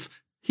wife,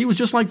 he was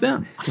just like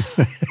them.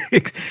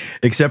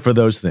 Except for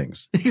those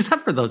things.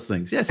 Except for those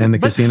things, yes. And the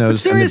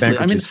casinos and the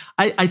bankruptcies.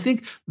 I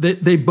think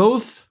that they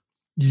both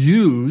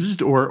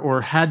used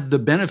or had the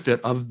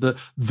benefit of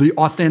the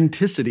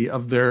authenticity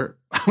of their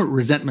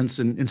resentments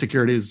and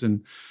insecurities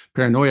and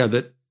paranoia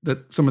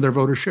that some of their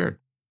voters shared.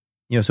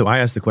 So I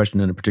asked the question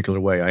in a particular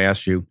way. I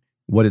asked you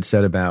what it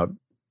said about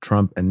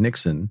Trump and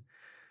Nixon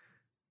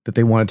that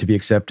they wanted to be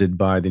accepted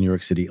by the New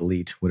York City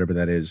elite, whatever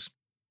that is.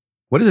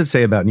 What does it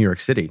say about New York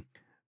City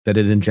that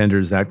it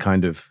engenders that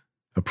kind of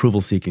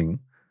approval seeking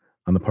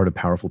on the part of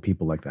powerful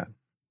people like that?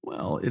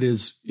 Well, it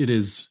is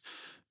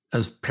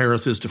as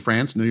Paris is to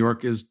France, New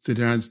York is to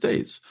the United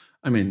States.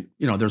 I mean,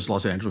 there's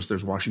Los Angeles,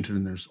 there's Washington,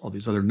 and there's all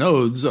these other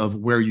nodes of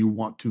where you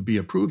want to be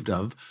approved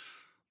of.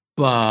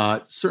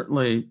 But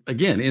certainly,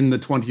 again, in the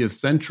 20th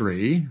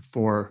century,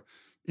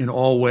 in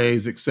all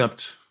ways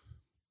except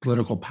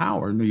political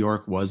power, New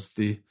York was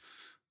the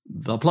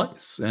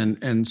place.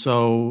 And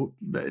so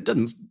it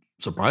doesn't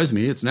surprise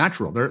me. It's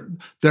natural.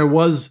 There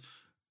was,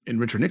 in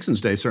Richard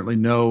Nixon's day, certainly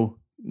no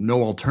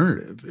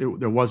alternative.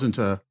 There wasn't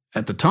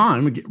at the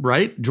time,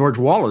 right? George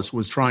Wallace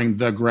was trying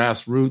the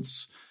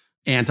grassroots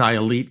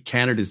anti-elite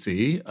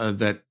candidacy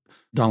that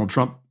Donald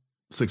Trump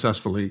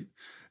successfully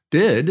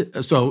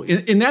did. So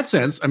in that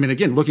sense, I mean,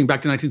 again, looking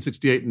back to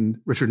 1968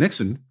 and Richard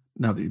Nixon,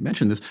 now that you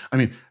mentioned this, I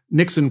mean,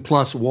 Nixon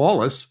plus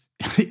Wallace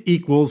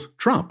equals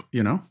Trump,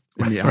 in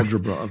the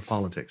algebra of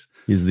politics.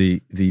 He's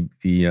the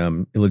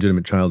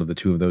illegitimate child of the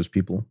two of those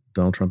people,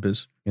 Donald Trump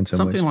is, in some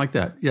ways. Something like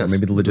that, yes. Or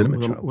maybe the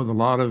legitimate child. With a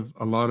lot of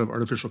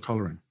artificial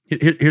coloring.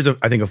 Here's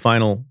I think a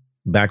final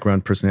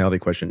background personality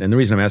question. And the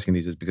reason I'm asking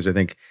these is because I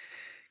think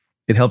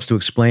it helps to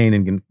explain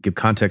and give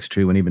context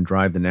to and even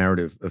drive the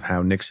narrative of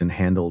how Nixon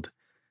handled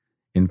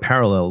in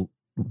parallel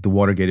the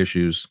Watergate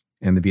issues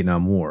and the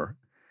Vietnam War.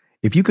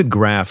 If you could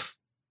graph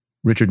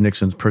Richard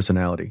Nixon's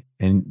personality,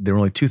 and there were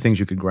only two things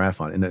you could graph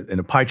on in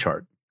a pie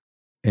chart,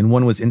 and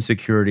one was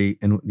insecurity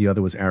and the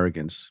other was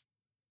arrogance,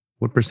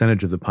 what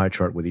percentage of the pie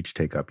chart would each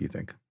take up, you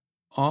think?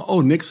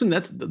 Nixon,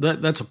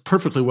 that's a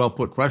perfectly well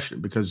put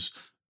question because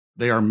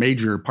they are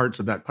major parts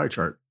of that pie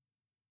chart.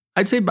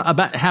 I'd say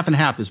about half and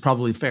half is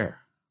probably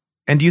fair.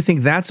 And do you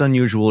think that's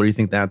unusual or do you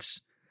think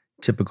that's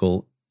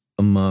typical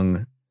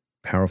among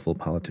powerful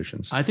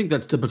politicians? I think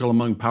that's typical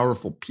among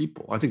powerful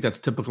people. I think that's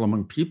typical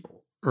among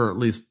people, or at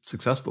least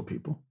successful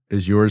people.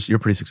 You're a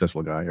pretty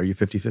successful guy. Are you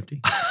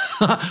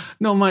 50-50?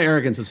 No, my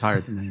arrogance is higher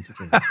than my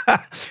insecurity.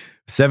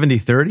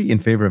 70-30 in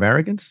favor of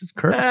arrogance,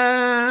 Kirk?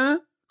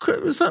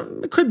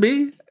 Could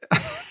be.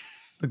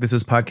 Look, this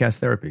is podcast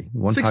therapy.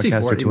 One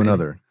podcaster to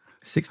another.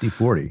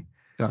 60-40.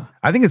 Yeah.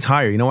 I think it's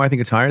higher. You know why I think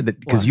it's higher?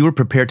 Because you were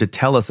prepared to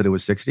tell us that it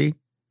was 60.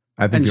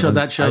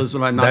 That shows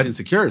that I'm not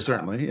insecure,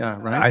 certainly. Yeah,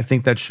 right. I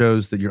think that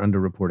shows that you're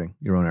underreporting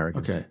your own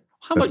arrogance. Okay.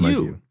 How about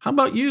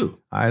you?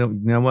 I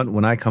don't. You know what?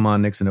 When I come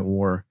on Nixon at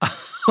War,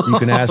 you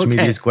can ask me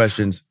these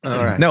questions. All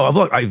right. No,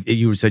 look.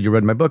 You said you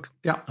read my book.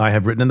 Yeah. I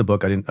have written in the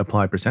book. I didn't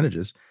apply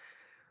percentages,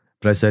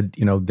 But I said,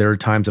 there are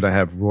times that I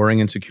have roaring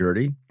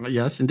insecurity.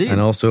 Yes, indeed.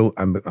 And also,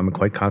 I'm a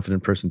quite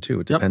confident person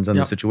too. It depends on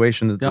the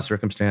situation, the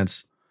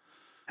circumstance,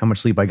 how much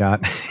sleep I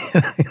got.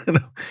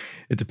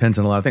 It depends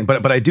on a lot of things.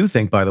 But I do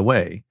think, by the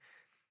way,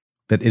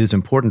 that it is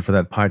important for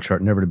that pie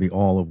chart never to be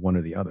all of one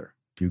or the other.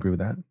 Do you agree with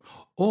that?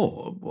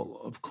 Oh, well,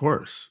 of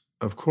course.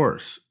 Of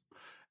course.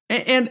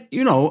 And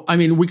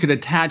we could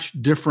attach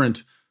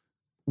different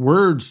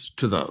words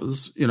to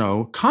those,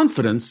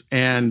 confidence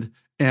and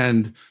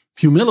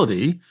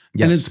humility.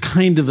 Yes. And it's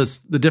kind of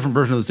the different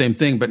version of the same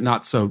thing, but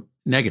not so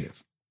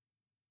negative.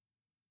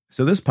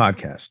 So this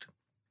podcast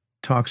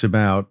talks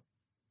about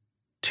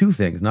two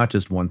things, not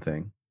just one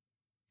thing.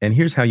 And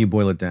here's how you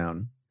boil it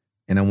down.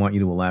 And I want you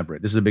to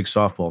elaborate. This is a big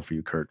softball for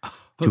you, Kurt,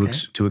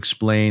 to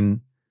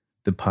explain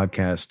the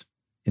podcast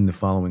in the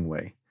following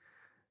way.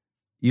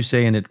 You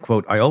say in it,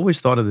 quote, I always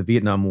thought of the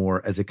Vietnam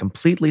War as a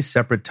completely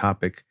separate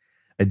topic,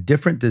 a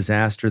different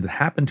disaster that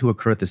happened to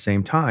occur at the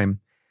same time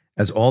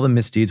as all the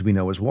misdeeds we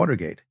know as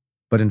Watergate.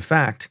 But in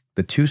fact,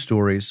 the two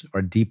stories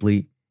are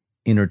deeply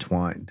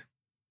intertwined.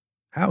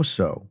 How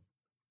so?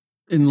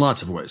 In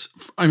lots of ways.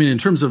 In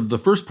terms of the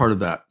first part of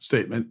that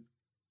statement,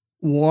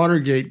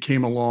 Watergate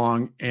came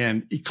along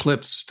and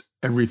eclipsed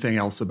everything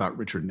else about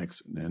Richard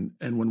Nixon.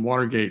 And when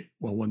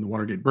the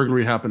Watergate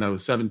burglary happened, I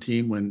was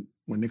 17. When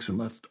Nixon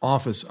left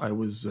office, I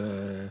was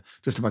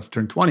just about to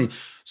turn 20.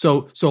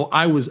 So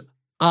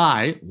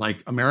I,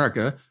 like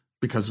America,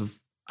 because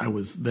I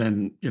was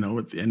then,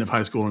 at the end of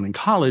high school and in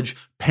college,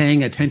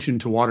 paying attention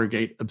to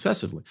Watergate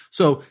obsessively.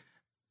 So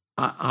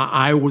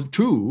I was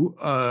too,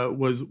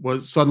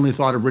 was suddenly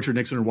thought of Richard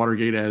Nixon and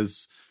Watergate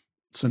as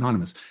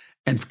synonymous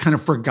and kind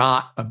of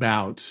forgot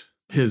about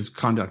his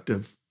conduct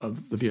of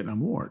the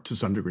Vietnam War to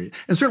some degree,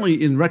 and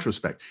certainly in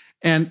retrospect.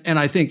 And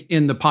I think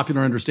in the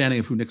popular understanding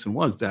of who Nixon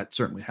was, that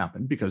certainly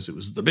happened because it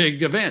was the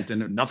big event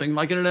and nothing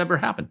like it had ever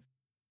happened.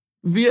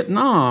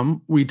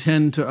 Vietnam, we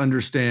tend to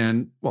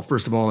understand, well,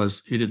 first of all,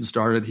 as he didn't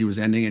start it, he was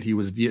ending it, he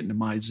was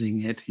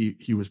Vietnamizing it,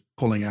 he was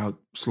pulling out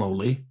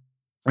slowly.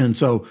 And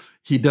so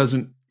he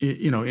doesn't,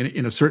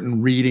 in a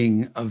certain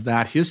reading of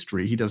that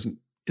history, he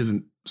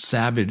isn't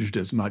savaged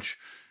as much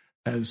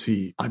as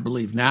he, I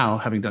believe now,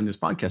 having done this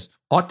podcast,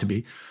 ought to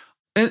be.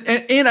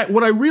 And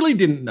what I really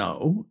didn't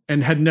know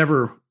and had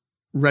never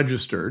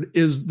registered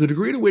is the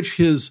degree to which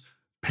his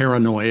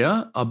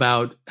paranoia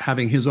about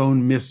having his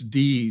own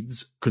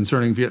misdeeds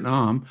concerning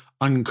Vietnam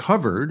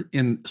uncovered,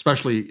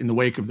 especially in the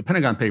wake of the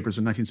Pentagon Papers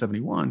in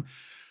 1971,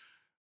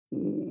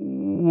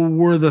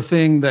 were the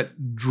thing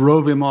that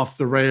drove him off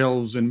the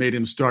rails and made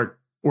him start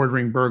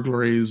ordering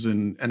burglaries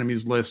and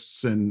enemies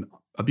lists and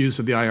abuse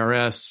of the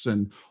IRS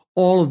and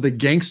all of the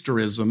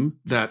gangsterism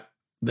that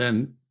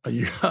then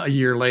a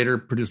year later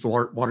produced the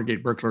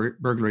Watergate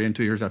burglary, and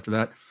 2 years after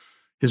that,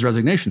 his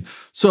resignation.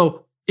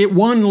 So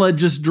one led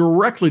just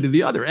directly to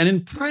the other, and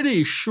in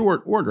pretty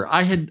short order.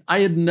 I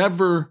had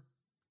never,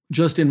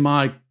 just in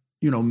my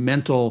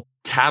mental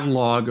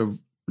catalog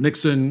of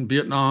Nixon,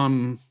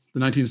 Vietnam,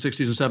 the 1960s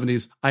and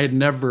 70s, I had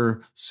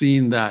never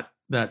seen that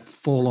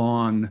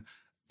full-on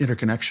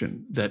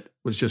interconnection that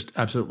was just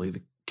absolutely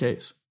the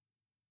case.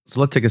 So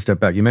let's take a step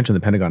back. You mentioned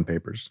the Pentagon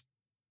Papers.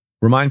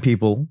 Remind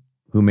people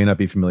who may not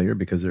be familiar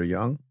because they're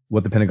young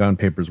what the Pentagon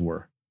Papers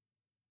were.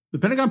 The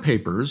Pentagon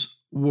Papers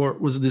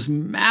was this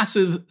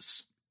massive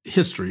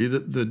history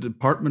that the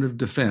Department of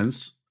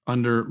Defense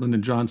under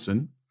Lyndon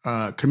Johnson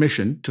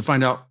commissioned to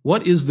find out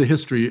what is the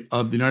history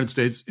of the United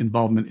States'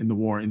 involvement in the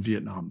war in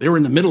Vietnam. They were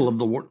in the middle of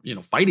the war,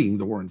 fighting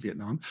the war in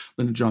Vietnam.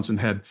 Lyndon Johnson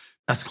had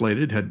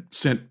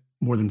sent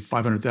more than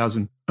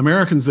 500,000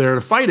 Americans there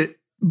to fight it.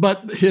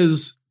 But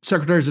his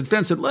secretaries of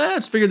defense said,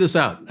 let's figure this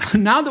out.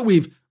 Now that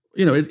we've,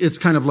 it's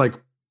kind of like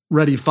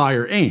ready,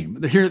 fire,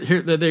 aim. Here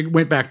they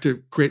went back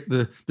to create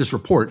this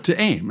report to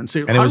aim and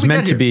say, and it was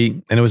meant to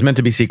be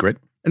secret.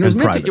 And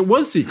it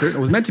was secret. It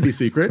was meant to be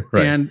secret.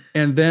 Right.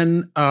 And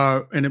then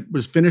it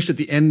was finished at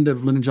the end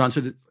of Lyndon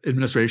Johnson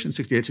administration,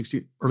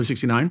 early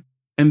 69.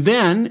 And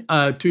then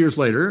 2 years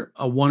later,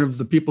 one of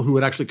the people who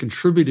had actually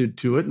contributed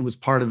to it and was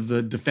part of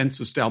the defense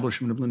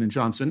establishment of Lyndon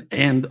Johnson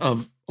and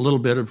of a little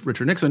bit of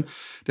Richard Nixon,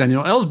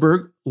 Daniel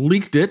Ellsberg,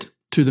 leaked it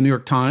to the New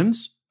York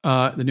Times.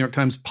 The New York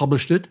Times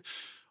published it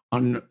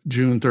on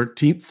June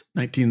 13th,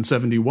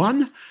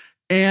 1971.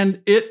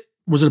 And it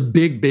was a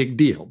big, big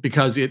deal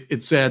because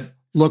it said,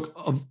 look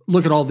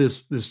at all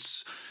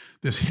this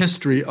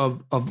history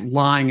of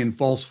lying and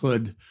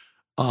falsehood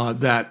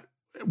that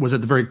was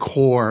at the very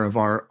core of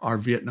our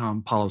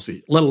Vietnam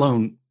policy, let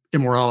alone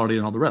immorality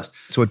and all the rest.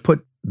 So it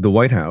put the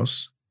White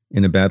House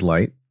in a bad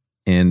light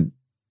and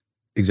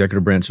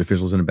executive branch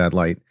officials in a bad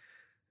light,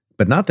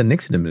 but not the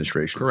Nixon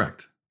administration.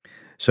 Correct.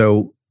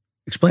 So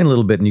explain a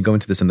little bit, and you go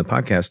into this in the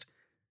podcast.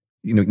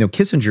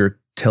 Kissinger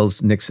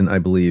tells Nixon, I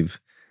believe,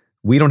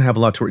 we don't have a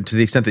lot to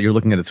the extent that you're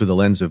looking at it through the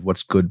lens of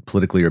what's good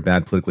politically or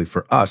bad politically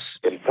for us.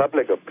 In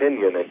public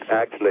opinion, it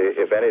actually,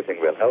 if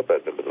anything, will help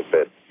us a little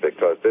bit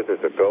because this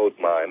is a gold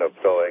mine of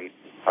showing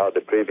how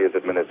the previous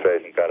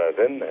administration got us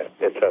in there.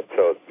 It just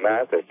shows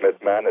massive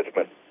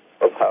mismanagement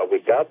of how we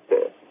got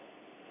there.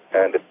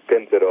 And it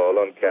pins it all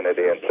on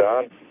Kennedy and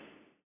Johnson.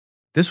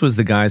 This was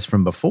the guys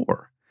from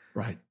before.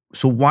 Right.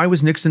 So why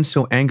was Nixon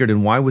so angered,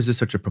 and why was this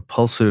such a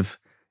propulsive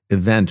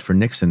event for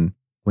Nixon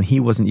when he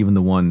wasn't even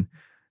the one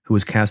who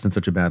was cast in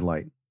such a bad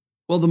light?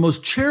 Well, the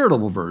most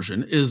charitable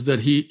version is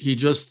that he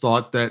just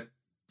thought that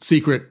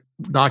secret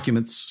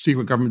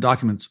government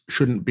documents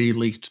shouldn't be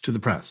leaked to the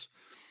press.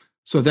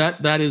 So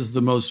that is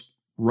the most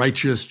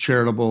righteous,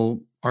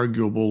 charitable,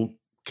 arguable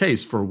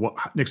case for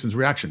Nixon's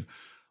reaction.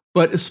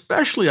 But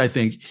especially, I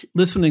think,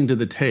 listening to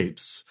the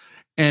tapes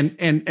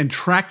and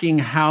tracking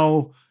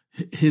how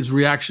his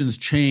reactions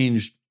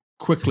changed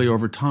quickly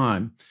over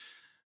time,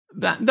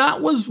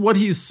 that was what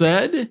he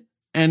said,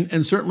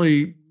 and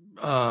certainly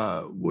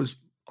was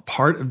a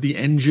part of the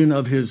engine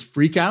of his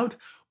freak out.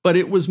 But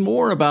it was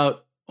more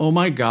about, oh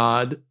my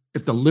God,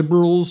 if the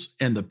liberals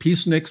and the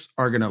peaceniks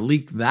are going to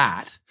leak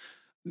that,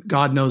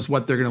 God knows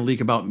what they're going to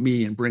leak about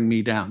me and bring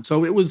me down.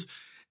 So it was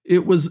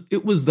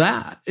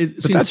that.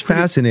 But that's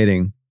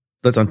fascinating.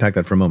 Let's unpack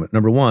that for a moment.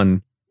 Number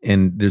one,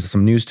 and there's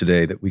some news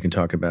today that we can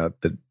talk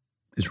about that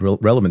is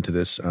relevant to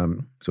this.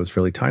 So it's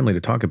fairly timely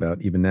to talk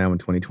about even now in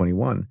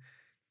 2021.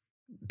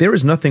 There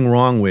is nothing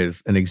wrong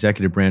with an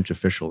executive branch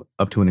official,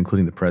 up to and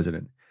including the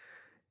president,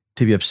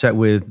 to be upset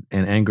with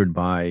and angered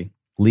by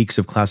leaks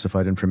of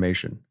classified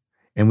information.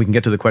 And we can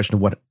get to the question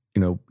of what,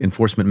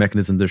 enforcement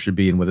mechanism there should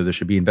be and whether there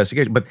should be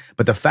investigation. But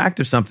the fact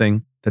of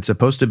something that's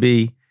supposed to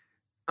be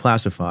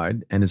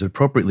classified and is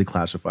appropriately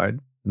classified,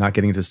 not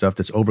getting into stuff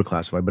that's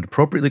overclassified, but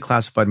appropriately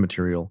classified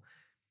material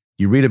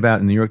you read about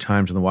in the New York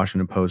Times or the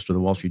Washington Post or the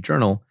Wall Street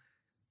Journal,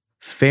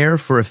 fair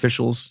for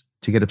officials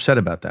to get upset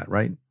about that,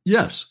 right?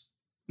 Yes,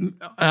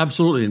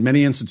 absolutely, in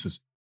many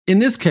instances. In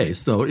this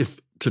case, though, if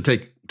to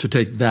take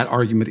that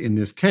argument in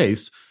this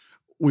case,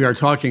 we are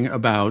talking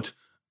about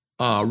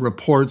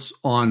reports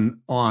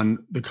on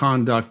the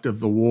conduct of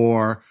the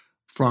war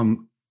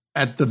from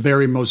at the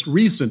very most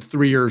recent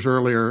 3 years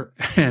earlier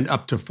and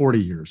up to 40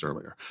 years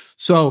earlier.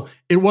 So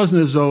it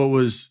wasn't as though it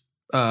was,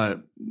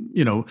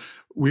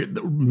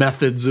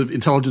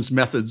 intelligence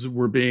methods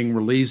were being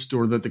released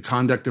or that the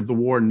conduct of the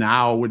war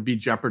now would be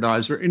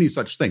jeopardized or any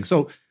such thing.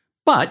 So,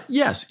 but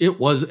yes, it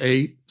was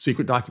a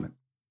secret document.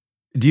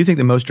 Do you think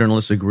that most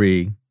journalists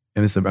agree,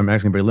 and I'm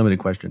asking a very limited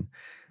question,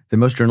 that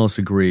most journalists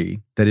agree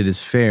that it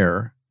is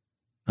fair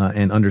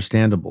and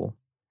understandable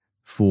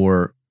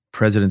for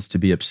presidents to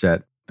be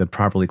upset that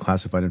properly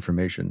classified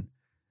information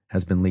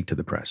has been leaked to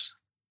the press?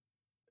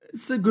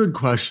 It's a good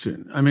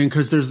question. I mean,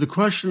 because there's the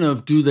question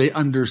of, do they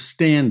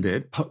understand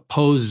it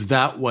posed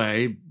that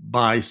way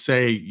by,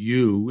 say,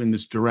 you in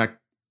this direct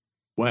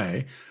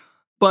way?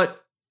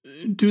 But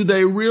do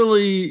they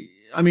really,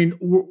 I mean,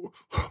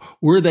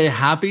 were they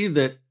happy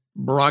that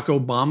Barack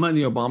Obama and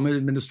the Obama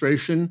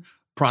administration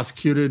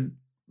prosecuted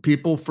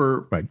people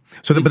for... Right.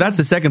 So, but that's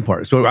the second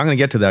part. So I'm going to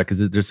get to that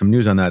because there's some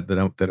news on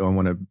that I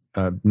want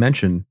to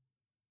mention.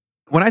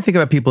 When I think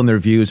about people and their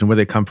views and where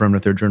they come from,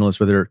 if they're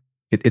journalists,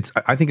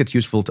 I think it's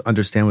useful to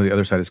understand where the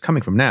other side is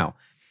coming from. Now,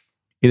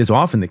 it is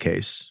often the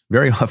case,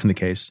 very often the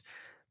case,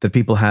 that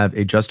people have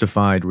a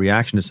justified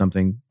reaction to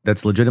something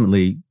that's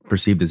legitimately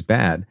perceived as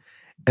bad,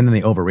 and then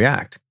they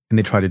overreact and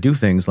they try to do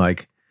things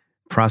like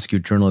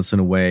prosecute journalists in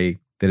a way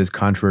that is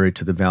contrary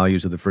to the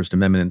values of the First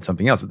Amendment and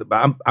something else.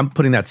 I'm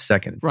putting that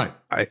second. Right.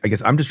 I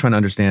guess I'm just trying to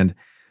understand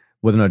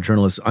whether or not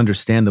journalists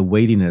understand the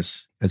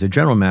weightiness as a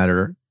general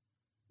matter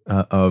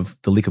of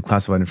the leak of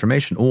classified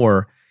information,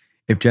 or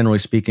if, generally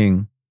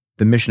speaking,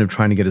 the mission of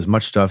trying to get as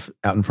much stuff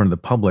out in front of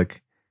the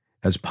public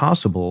as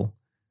possible,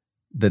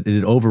 that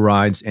it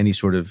overrides any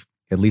sort of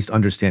at least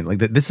understanding. Like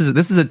that, this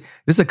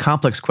is a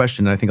complex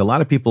question, and I think a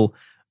lot of people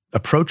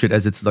approach it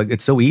as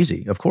it's so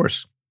easy. Of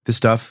course, this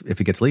stuff,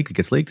 if it gets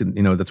leaked,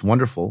 and that's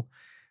wonderful.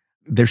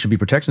 There should be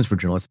protections for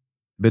journalists.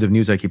 A bit of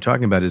news I keep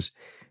talking about is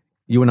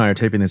you and I are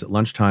taping this at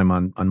lunchtime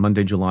on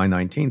Monday, July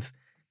 19th,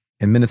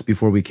 and minutes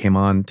before we came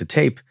on to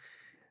tape,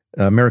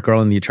 Merrick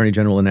Garland, the Attorney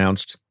General,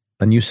 announced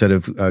a new set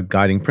of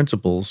guiding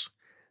principles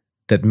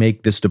that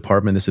make this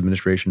department, this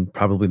administration,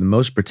 probably the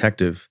most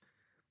protective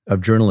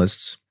of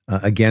journalists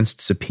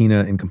against subpoena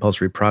and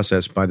compulsory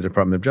process by the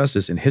Department of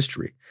Justice in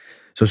history.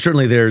 So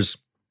certainly there's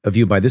a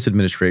view by this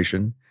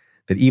administration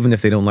that even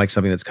if they don't like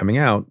something that's coming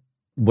out,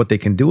 what they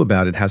can do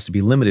about it has to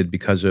be limited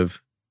because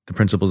of the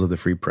principles of the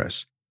free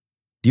press.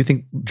 Do you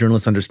think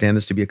journalists understand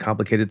this to be a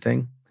complicated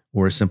thing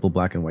or a simple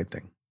black and white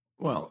thing?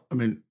 Well, I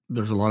mean,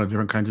 there's a lot of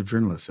different kinds of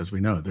journalists, as we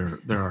know.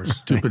 There are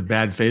stupid,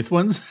 bad faith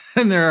ones,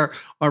 and there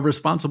are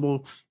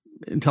responsible,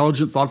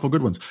 intelligent, thoughtful,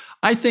 good ones.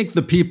 I think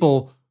the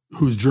people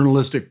whose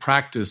journalistic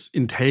practice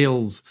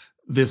entails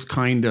this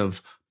kind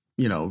of,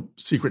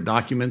 secret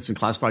documents and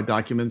classified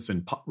documents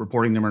and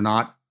reporting them or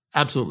not,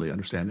 absolutely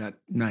understand that,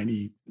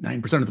 99%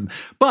 of them.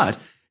 But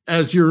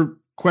as your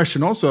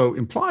question also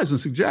implies and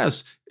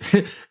suggests,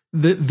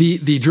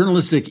 the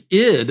journalistic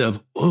id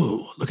of,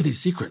 oh, look at these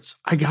secrets,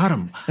 I got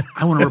them,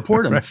 I want to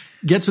report them, right,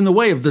 gets in the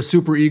way of the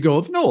super ego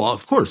of, no,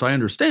 of course, I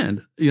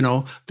understand,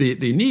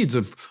 the needs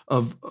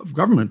of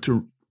government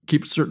to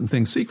keep certain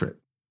things secret.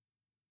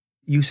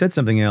 You said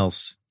something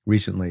else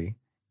recently,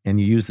 and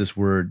you used this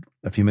word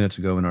a few minutes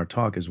ago in our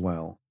talk as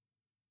well.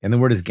 And the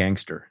word is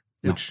gangster,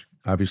 which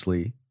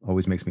obviously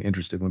always makes me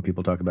interested when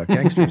people talk about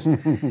gangsters.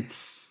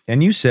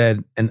 And you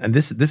said, and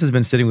this has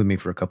been sitting with me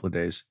for a couple of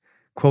days,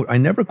 quote, "I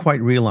never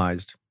quite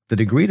realized the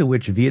degree to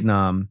which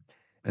Vietnam,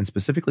 and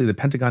specifically the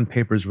Pentagon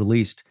Papers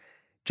released,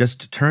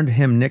 just turned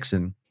him,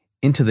 Nixon,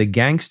 into the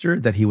gangster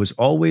that he was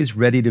always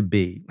ready to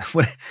be."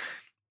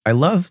 I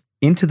love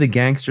into the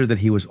gangster that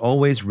he was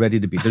always ready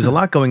to be. There's a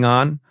lot going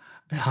on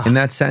in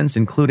that sense,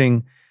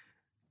 including,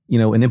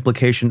 an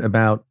implication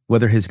about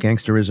whether his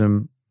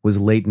gangsterism was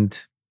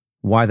latent,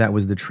 why that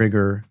was the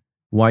trigger,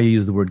 why you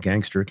use the word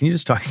gangster. Can you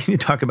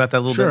talk about that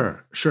a little bit?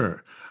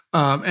 Sure.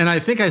 And I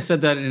think I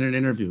said that in an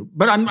interview,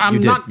 but I'm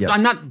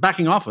not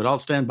backing off it. I'll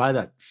stand by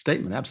that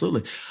statement.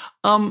 Absolutely.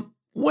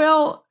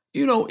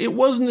 It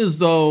wasn't as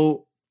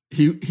though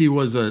he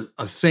was a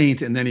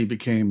saint and then he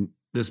became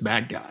this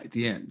bad guy at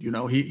the end.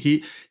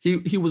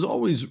 He was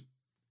always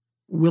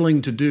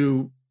willing to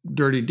do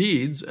dirty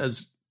deeds,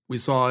 as we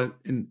saw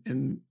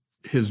in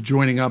his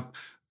joining up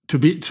to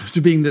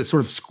being the sort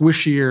of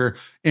squishier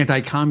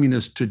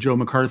anti-communist to Joe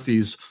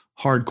McCarthy's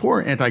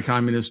hardcore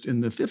anti-communist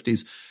in the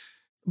 50s.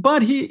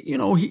 But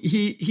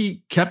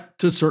he kept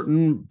to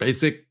certain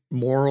basic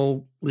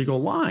moral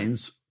legal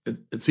lines,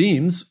 it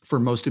seems, for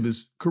most of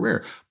his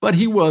career. But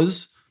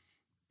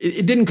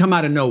it didn't come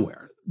out of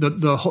nowhere.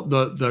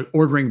 The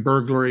ordering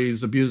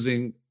burglaries,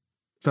 abusing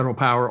federal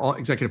power,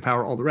 executive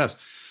power, all the rest.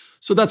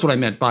 So that's what I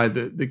meant by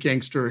the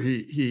gangster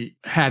he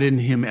had in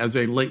him as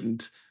a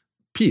latent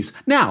piece.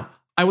 Now,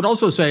 I would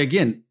also say,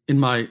 again, in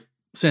my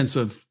sense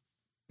of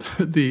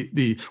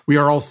we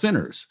are all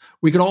sinners.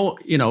 We could all,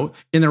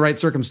 in the right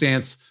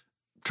circumstance,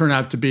 turn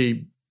out to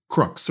be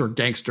crooks or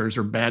gangsters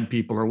or bad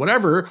people or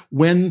whatever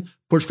when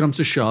push comes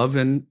to shove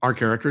and our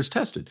character is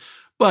tested.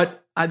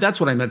 But that's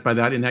what I meant by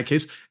that in that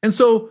case. And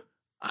so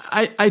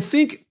I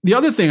think the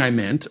other thing I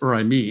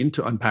mean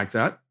to unpack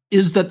that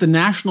is that the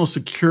national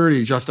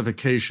security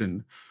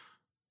justification,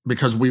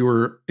 because we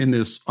were in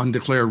this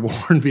undeclared war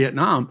in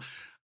Vietnam,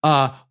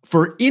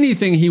 for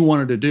anything he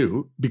wanted to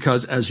do,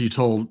 because as he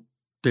told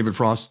David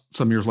Frost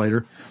some years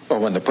later, well,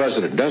 when the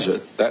president does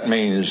it, that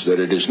means that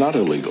it is not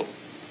illegal.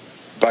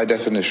 By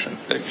definition.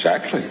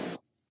 Exactly.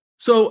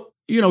 So,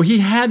 he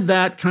had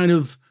that kind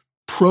of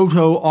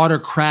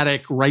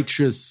proto-autocratic,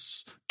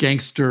 righteous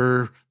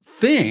gangster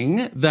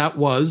thing that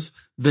was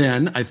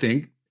then, I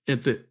think,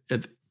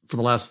 for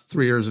the last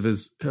 3 years of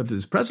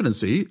his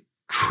presidency,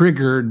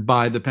 triggered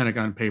by the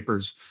Pentagon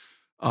Papers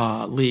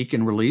leak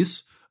and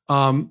release,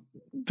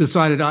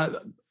 decided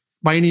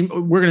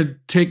we're going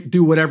to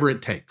do whatever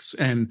it takes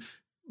and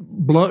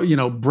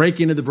break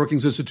into the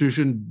Brookings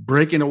Institution,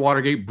 break into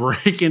Watergate,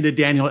 break into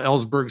Daniel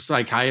Ellsberg's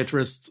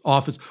psychiatrist's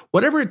office,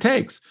 whatever it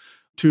takes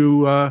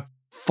to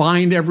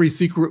find every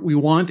secret we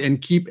want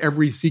and keep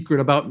every secret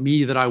about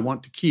me that I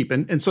want to keep.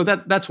 And so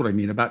that's what I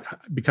mean about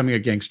becoming a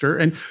gangster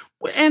and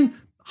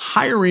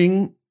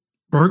hiring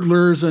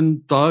burglars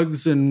and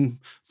thugs and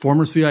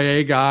former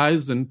CIA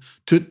guys and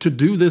to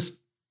do this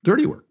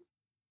dirty work.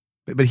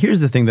 But here's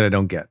the thing that I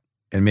don't get.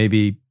 And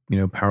maybe,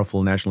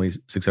 powerful, nationally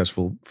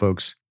successful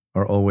folks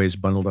are always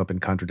bundled up in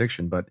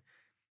contradiction. But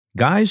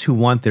guys who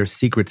want their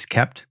secrets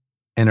kept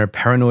and are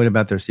paranoid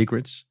about their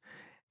secrets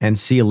and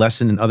see a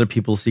lesson in other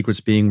people's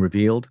secrets being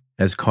revealed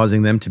as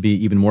causing them to be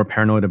even more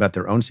paranoid about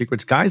their own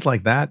secrets, guys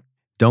like that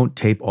don't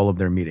tape all of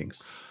their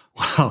meetings.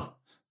 Wow.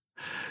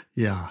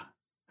 Yeah.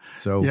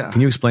 So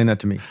Can you explain that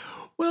to me?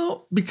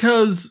 Well,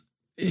 because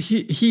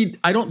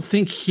I don't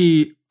think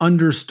he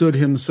understood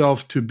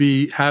himself to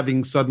be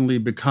having suddenly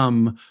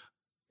become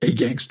a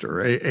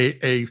gangster,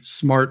 a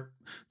smart,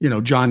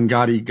 John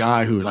Gotti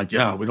guy who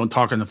we don't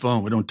talk on the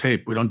phone, we don't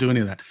tape, we don't do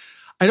any of that.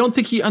 I don't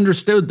think he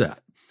understood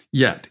that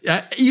yet,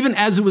 even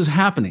as it was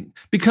happening.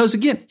 Because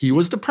again, he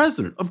was the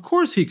president. Of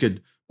course he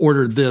could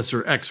order this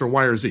or X or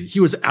Y or Z. He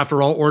was,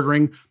 after all,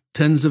 ordering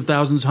tens of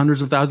thousands,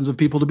 hundreds of thousands of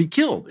people to be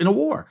killed in a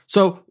war.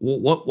 So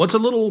what's a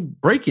little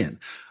break-in?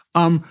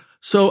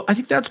 So I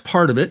think that's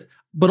part of it.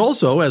 But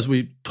also, as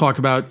we talk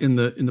about in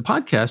the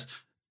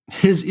podcast,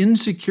 his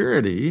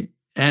insecurity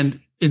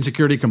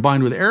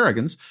combined with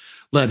arrogance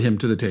led him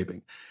to the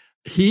taping.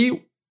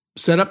 He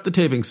set up the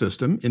taping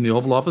system in the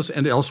Oval Office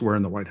and elsewhere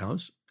in the White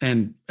House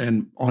and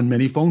on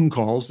many phone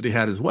calls that he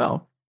had as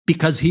well,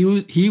 because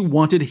he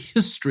wanted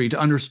history to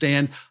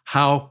understand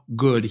how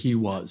good he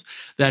was,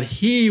 that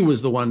he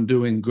was the one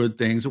doing good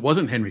things. It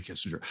wasn't Henry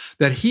Kissinger,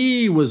 that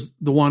he was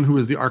the one who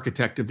was the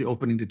architect of the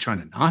opening to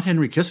China, not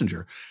Henry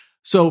Kissinger.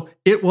 So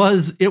it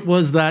was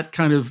that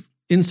kind of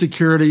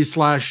insecurity /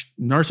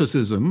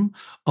 narcissism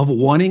of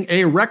wanting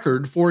a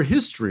record for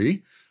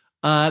history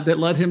that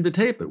led him to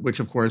tape it,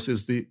 which of course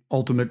is the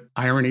ultimate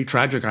irony,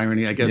 tragic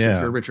irony, I guess, if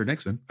you're Richard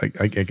Nixon.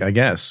 I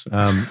guess.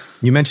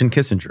 You mentioned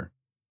Kissinger.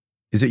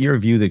 Is it your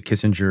view that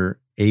Kissinger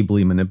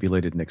ably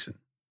manipulated Nixon?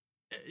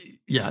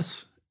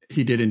 Yes,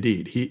 he did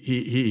indeed.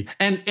 He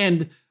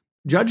and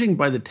judging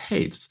by the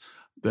tapes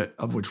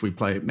of which we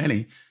play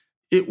many,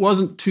 it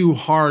wasn't too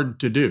hard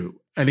to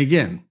do. And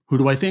again, who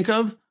do I think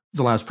of?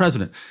 The last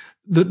president.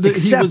 But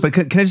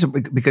can I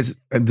just, because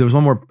there was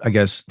one more, I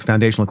guess,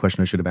 foundational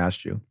question I should have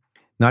asked you.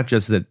 Not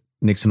just that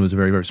Nixon was a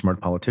very, very smart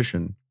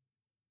politician,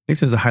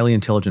 Nixon's a highly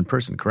intelligent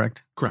person,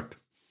 correct? Correct.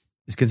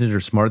 Is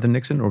Kissinger smarter than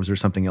Nixon, or was there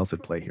something else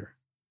at play here?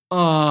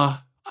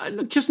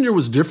 Kissinger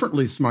was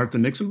differently smart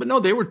than Nixon, but no,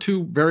 they were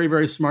two very,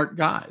 very smart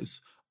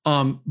guys.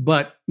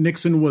 But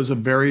Nixon was a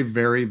very,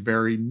 very,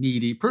 very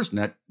needy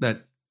person,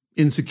 that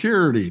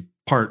insecurity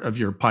part of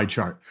your pie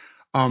chart.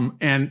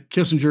 And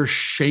Kissinger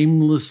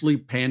shamelessly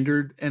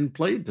pandered and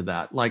played to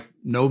that like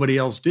nobody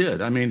else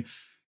did. I mean,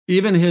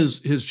 even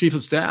his chief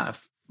of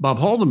staff, Bob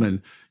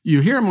Haldeman,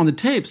 you hear him on the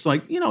tapes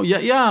like,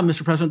 yeah,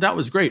 Mr. President, that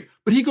was great.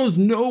 But he gets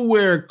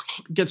nowhere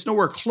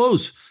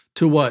close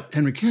to what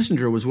Henry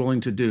Kissinger was willing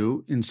to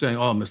do in saying,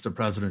 "Oh, Mr.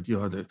 President,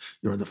 you're the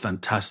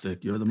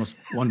fantastic, you're the most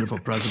wonderful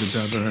president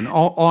ever," and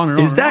on and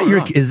on. Is that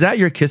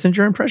your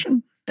Kissinger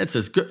impression? It's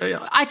as good.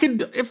 I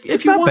could, if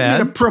you want me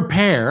to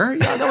prepare.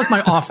 Yeah, that was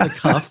my off the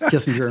cuff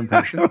Kissinger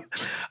impression.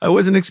 I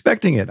wasn't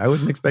expecting it.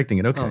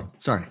 Okay. Oh,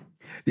 sorry.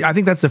 Yeah, I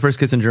think that's the first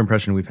Kissinger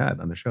impression we've had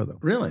on the show, though.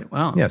 Really?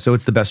 Wow. Yeah, so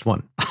it's the best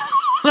one.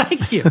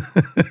 Thank you.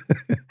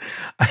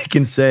 I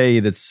can say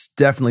that's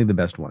definitely the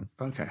best one.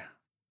 Okay.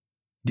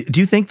 Do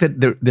you think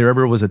that there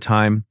ever was a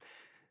time,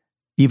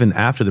 even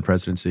after the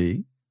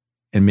presidency,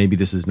 and maybe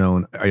this is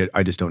known,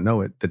 I just don't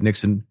know it, that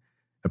Nixon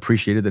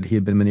appreciated that he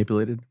had been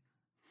manipulated?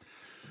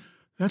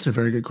 That's a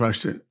very good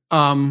question.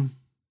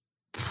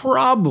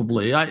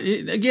 Probably.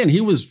 Again,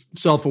 he was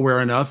self-aware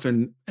enough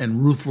and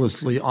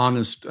ruthlessly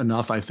honest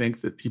enough, I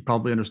think, that he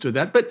probably understood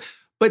that. But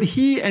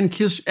he and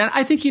Kissinger, and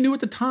I think he knew at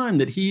the time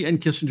that he and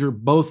Kissinger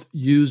both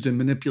used and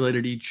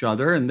manipulated each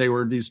other, and they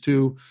were these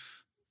two,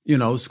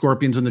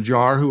 scorpions in the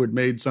jar who had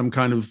made some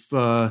kind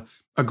of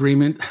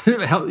agreement,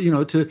 to help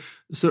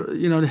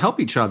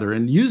each other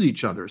and use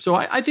each other. So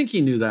I think he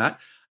knew that.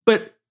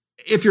 But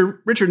if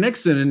you're Richard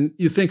Nixon and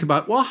you think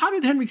about, well, how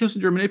did Henry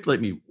Kissinger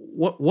manipulate me?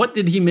 What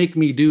did he make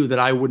me do that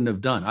I wouldn't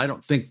have done? I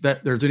don't think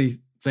that there's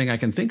anything I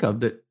can think of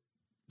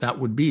that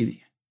would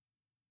be.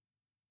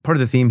 Part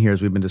of the theme here,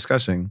 as we've been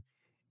discussing,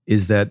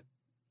 is that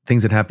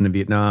things that happened in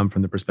Vietnam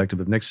from the perspective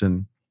of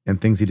Nixon and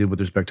things he did with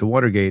respect to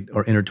Watergate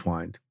are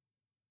intertwined.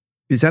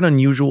 Is that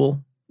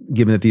unusual,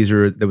 given that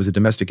there was a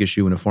domestic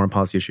issue and a foreign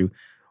policy issue?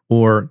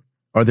 Or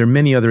are there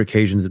many other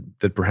occasions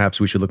that perhaps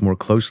we should look more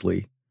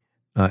closely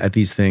at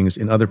these things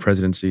in other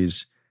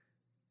presidencies,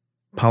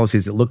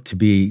 policies that look to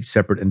be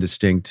separate and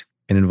distinct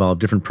and involve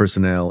different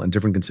personnel and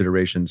different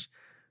considerations,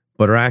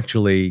 but are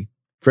actually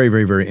very,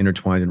 very, very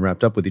intertwined and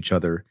wrapped up with each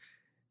other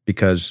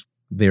because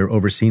they're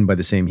overseen by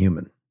the same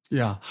human?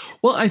 Yeah.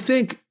 Well, I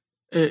think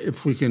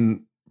if we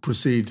can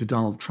proceed to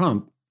Donald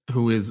Trump,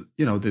 who is,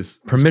 this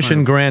permission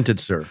kind of, granted,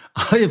 sir.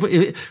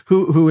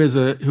 who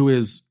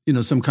is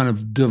some kind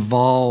of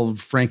devolved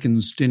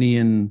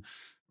Frankensteinian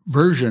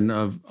version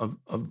of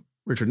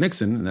Richard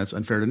Nixon, and that's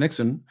unfair to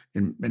Nixon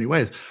in many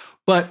ways.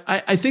 But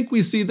I think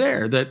we see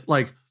there that,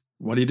 like,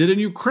 what he did in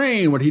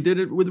Ukraine, what he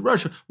did with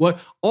Russia,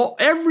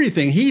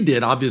 everything he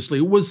did, obviously,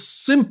 was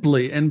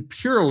simply and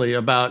purely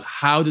about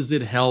how does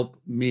it help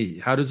me?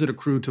 How does it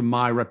accrue to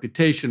my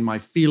reputation, my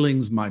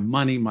feelings, my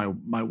money, my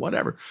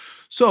whatever?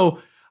 So,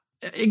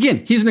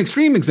 again, he's an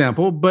extreme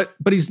example, but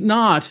he's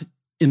not,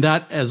 in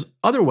that as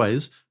other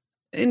ways,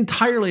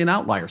 entirely an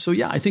outlier. So,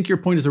 yeah, I think your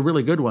point is a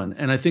really good one.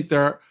 And I think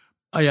there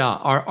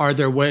are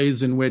there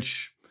ways in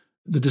which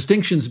the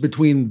distinctions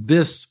between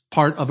this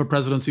part of a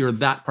presidency or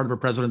that part of a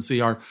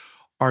presidency are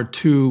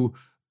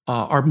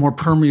more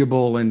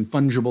permeable and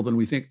fungible than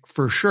we think,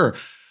 for sure.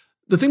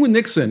 The thing with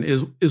Nixon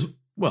is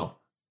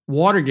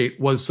Watergate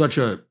was such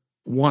a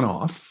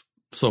one-off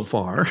so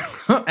far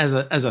as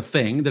a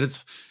thing that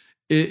it's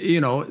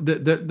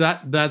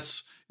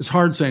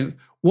hard saying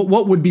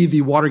what would be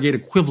the Watergate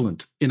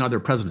equivalent in other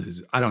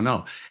presidencies. I don't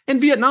know. And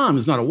Vietnam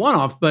is not a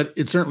one-off, but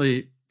it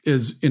certainly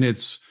is in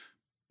its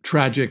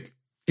tragic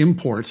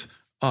import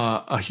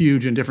a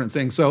huge and different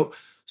thing. So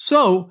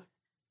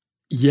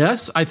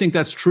yes, I think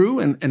that's true,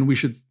 and we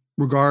should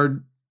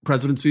regard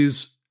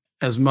presidencies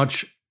as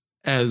much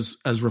as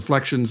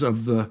reflections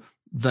of the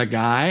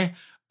guy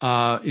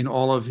in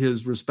all of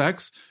his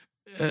respects,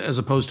 as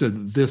opposed to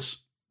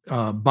this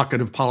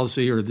bucket of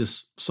policy or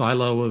this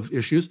silo of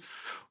issues.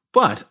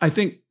 But I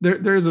think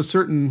there is a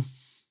certain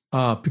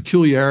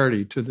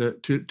peculiarity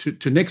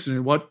to Nixon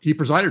and what he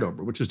presided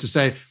over, which is to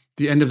say,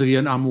 the end of the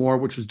Vietnam War,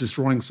 which was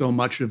destroying so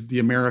much of the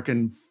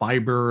American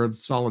fiber of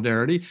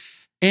solidarity,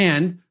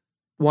 and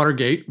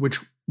Watergate, which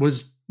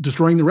was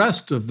destroying the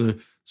rest of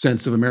the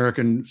sense of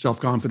American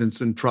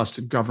self-confidence and trust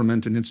in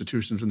government and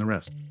institutions and the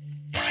rest.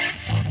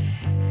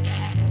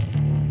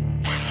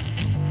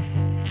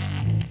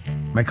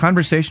 My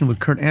conversation with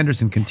Kurt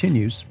Andersen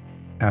continues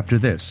after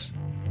this.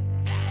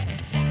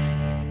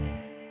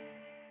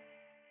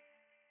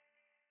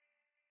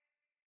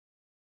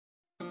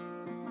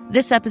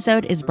 This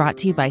episode is brought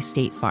to you by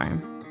State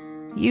Farm.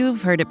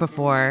 You've heard it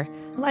before.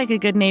 Like a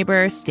good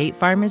neighbor, State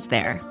Farm is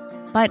there.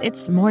 But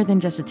it's more than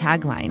just a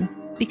tagline,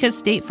 because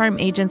State Farm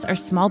agents are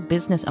small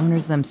business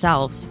owners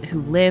themselves who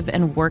live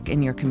and work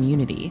in your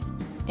community.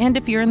 And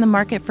if you're in the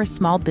market for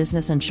small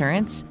business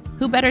insurance,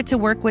 who better to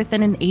work with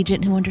than an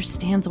agent who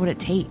understands what it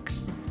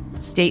takes?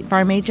 State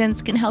Farm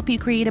agents can help you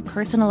create a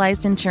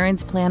personalized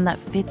insurance plan that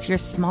fits your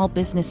small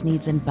business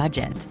needs and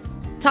budget.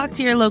 Talk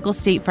to your local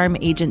State Farm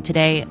agent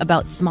today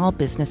about small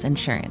business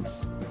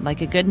insurance. Like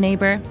a good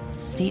neighbor,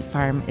 State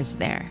Farm is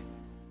there.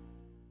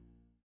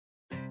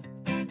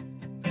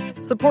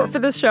 Support for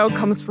this show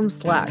comes from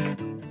Slack.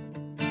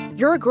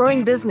 You're a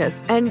growing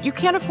business, and you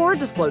can't afford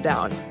to slow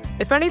down.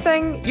 If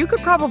anything, you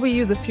could probably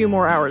use a few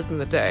more hours in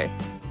the day.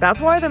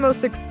 That's why the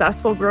most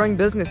successful growing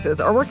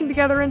businesses are working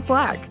together in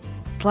Slack.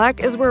 Slack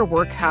is where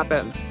work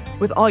happens,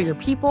 with all your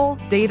people,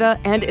 data,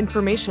 and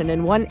information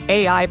in one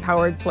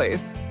AI-powered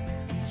place.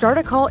 Start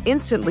a call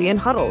instantly in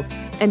huddles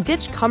and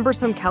ditch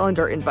cumbersome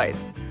calendar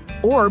invites.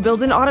 Or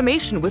build an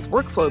automation with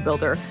Workflow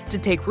Builder to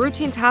take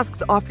routine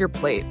tasks off your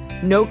plate.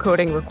 No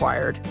coding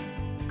required.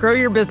 Grow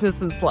your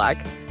business in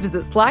Slack.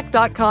 Visit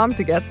slack.com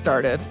to get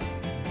started.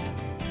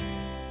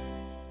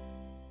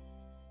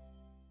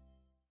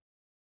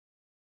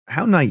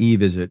 How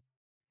naive is it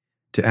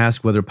to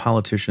ask whether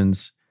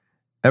politicians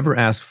ever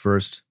ask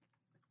first,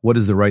 what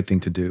is the right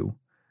thing to do,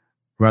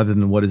 rather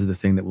than what is the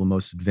thing that will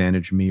most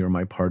advantage me or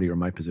my party or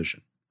my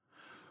position?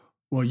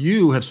 Well,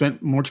 you have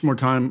spent much more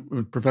time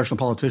with professional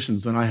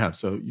politicians than I have,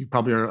 so you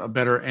probably are a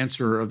better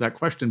answerer of that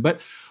question. But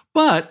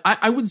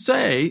I would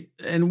say,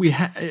 and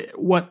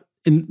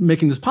in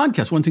making this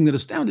podcast, one thing that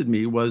astounded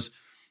me was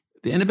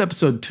at the end of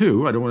episode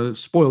 2, I don't want to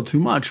spoil too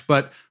much,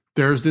 but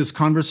there's this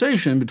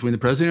conversation between the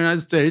President of the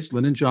United States,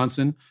 Lyndon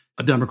Johnson,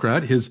 a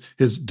Democrat, his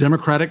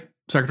Democratic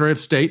Secretary of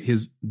State,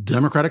 his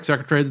Democratic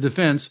Secretary of the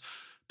Defense,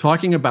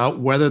 talking about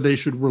whether they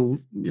should,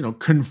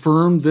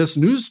 confirm this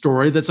news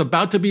story that's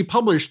about to be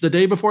published the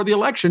day before the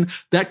election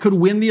that could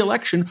win the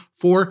election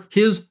for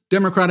his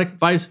Democratic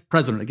vice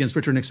president against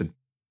Richard Nixon.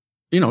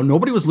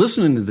 Nobody was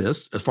listening to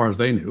this, as far as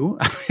they knew,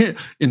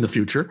 in the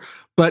future,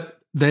 but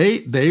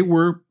they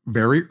were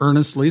very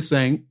earnestly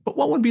saying, but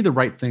what would be the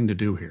right thing to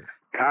do here?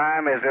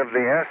 Time is of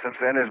the essence,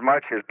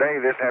 inasmuch as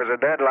Davis has a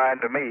deadline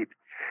to meet.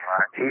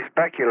 He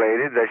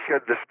speculated that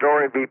should the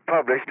story be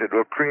published, it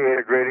will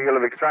create a great deal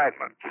of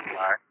excitement.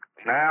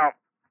 Now,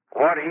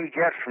 what he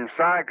gets from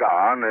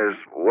Saigon is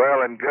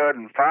well and good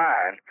and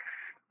fine,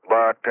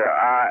 but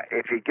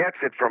if he gets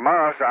it from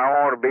us,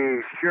 I want to be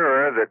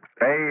sure that,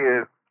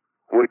 A,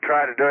 we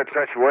try to do it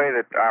such a way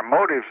that our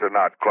motives are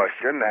not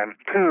questioned, and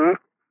 2,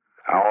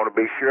 I want to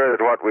be sure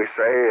that what we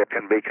say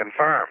can be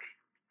confirmed.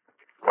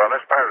 Well,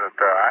 Mr. President,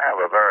 I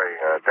have a very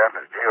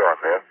definite view on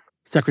this.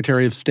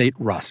 Secretary of State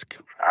Rusk.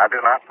 I do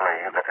not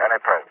believe that any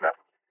president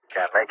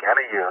can make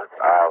any use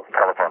of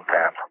telephone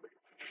taps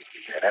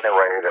in any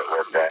way that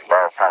would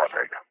involve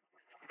politics.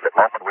 The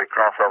moment we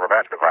cross over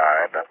that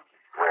divide,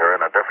 we're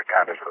in a different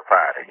kind of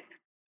society.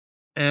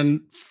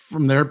 And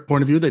from their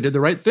point of view, they did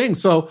the right thing.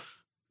 So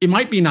it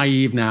might be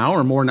naive now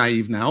or more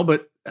naive now,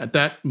 but at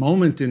that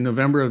moment in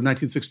November of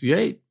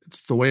 1968,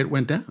 it's the way it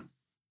went down.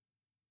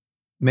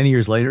 Many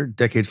years later,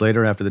 decades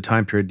later, after the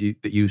time period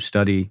that you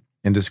study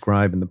and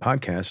describe in the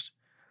podcast,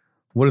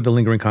 what are the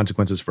lingering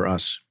consequences for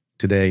us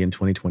today in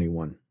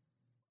 2021?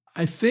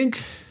 I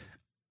think,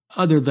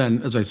 other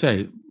than, as I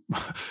say,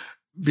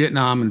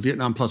 Vietnam and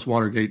Vietnam plus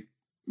Watergate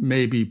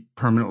may be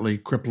permanently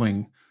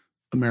crippling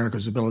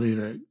America's ability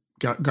to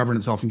govern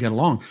itself and get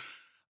along.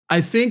 I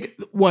think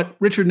what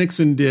Richard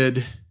Nixon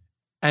did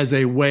as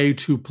a way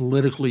to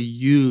politically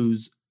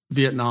use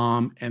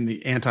Vietnam and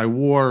the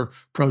anti-war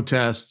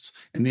protests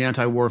and the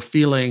anti-war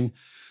feeling,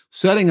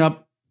 setting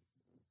up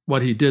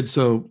what he did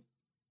so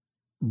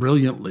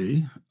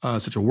brilliantly,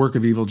 such a work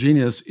of evil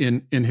genius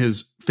in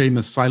his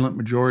famous silent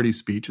majority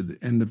speech at the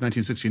end of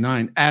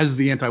 1969, as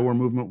the anti-war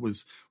movement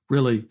was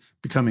really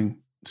becoming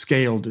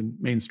scaled and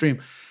mainstream,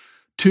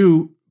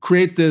 to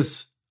create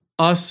this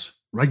us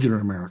regular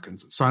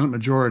Americans, silent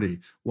majority,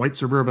 white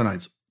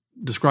suburbanites,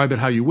 describe it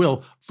how you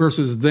will,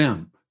 versus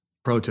them,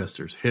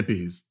 protesters,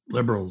 hippies,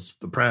 liberals,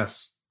 the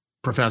press,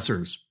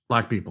 professors,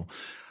 black people.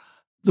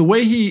 The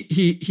way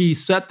he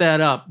set that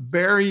up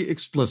very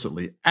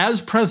explicitly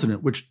as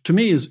president, which to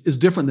me is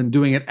different than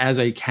doing it as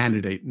a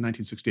candidate in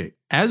 1968,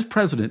 as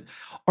president,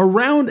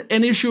 around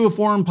an issue of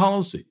foreign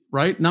policy,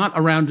 right? Not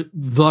around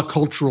the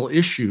cultural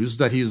issues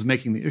that he is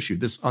making the issue,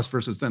 this us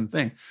versus them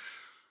thing.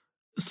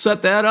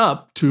 Set that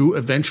up to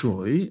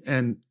eventually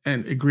and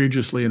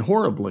egregiously and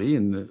horribly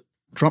in the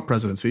Trump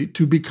presidency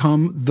to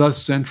become the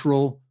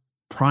central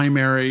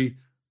primary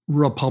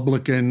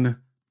Republican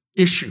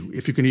issue,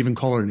 if you can even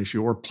call it an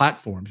issue, or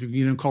platform, if you can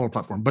even call it a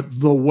platform.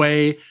 But the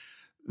way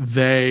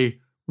they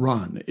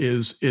run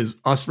is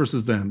us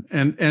versus them.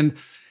 And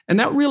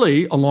that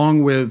really,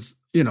 along with,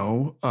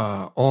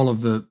 all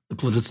of the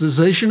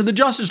politicization of the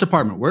Justice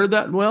Department. Where did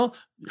that? Well,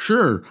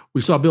 sure, we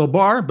saw Bill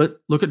Barr,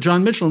 but look at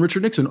John Mitchell and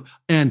Richard Nixon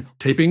and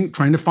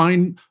trying to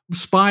find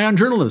spy on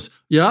journalists.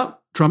 Yeah,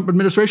 Trump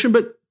administration,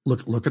 but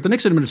look at the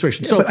Nixon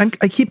administration. Yeah, so but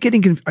I keep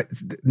getting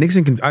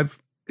Nixon. I've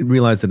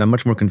realized that I'm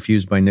much more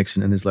confused by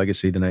Nixon and his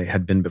legacy than I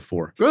had been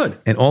before. Good.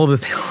 And all of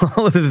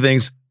the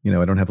things, I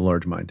don't have a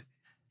large mind.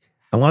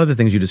 A lot of the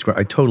things you describe,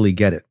 I totally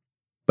get it.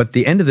 But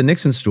the end of the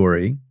Nixon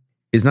story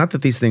is not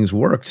that these things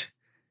worked.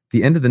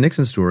 The end of the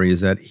Nixon story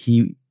is that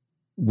he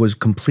was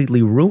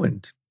completely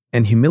ruined.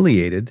 and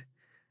humiliated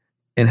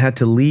and had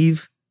to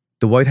leave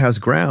the White House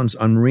grounds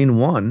on Marine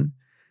One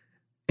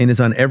and is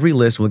on every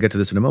list, we'll get to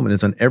this in a moment,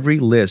 is on every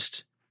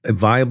list a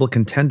viable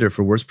contender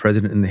for worst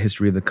president in the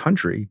history of the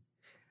country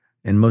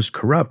and most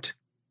corrupt.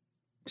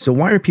 So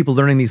why are people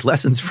learning these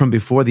lessons from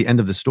before the end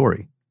of the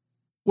story?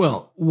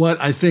 Well,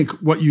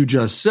 what you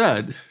just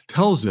said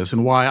tells us,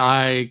 and why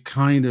I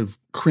kind of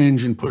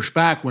cringe and push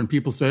back when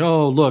people say,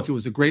 oh, look, it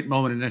was a great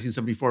moment in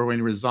 1974 when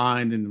he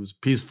resigned and it was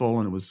peaceful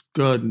and it was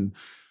good and,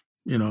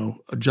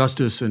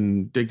 justice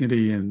and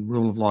dignity and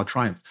rule of law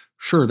triumphed.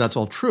 Sure, that's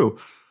all true.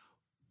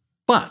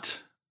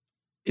 But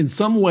in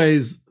some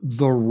ways,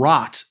 the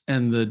rot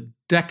and the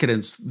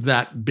decadence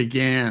that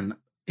began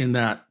in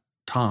that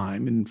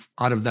time and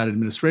out of that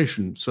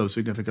administration so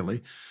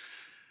significantly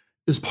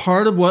is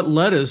part of what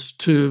led us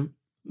to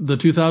the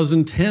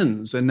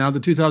 2010s and now the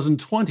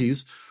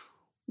 2020s,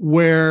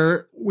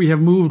 where we have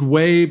moved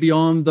way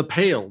beyond the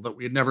pale that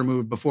we had never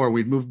moved before.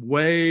 We'd moved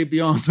way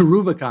beyond the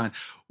Rubicon,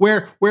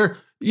 where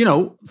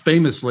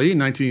famously in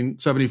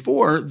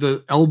 1974,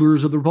 the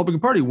elders of the Republican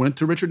Party went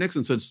to Richard Nixon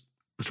and said,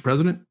 Mr.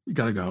 President, you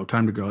got to go.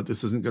 Time to go.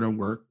 This isn't going to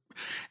work.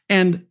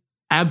 And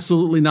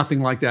absolutely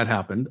nothing like that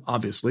happened,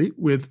 obviously,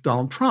 with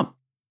Donald Trump.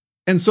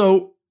 And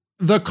so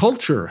the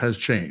culture has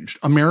changed.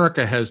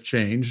 America has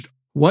changed.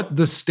 What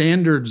the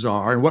standards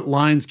are and what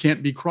lines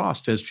can't be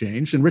crossed has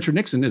changed. And Richard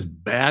Nixon, as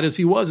bad as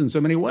he was in so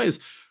many ways,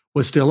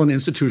 was still an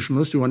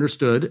institutionalist who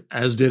understood,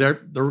 as did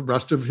the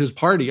rest of his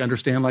party,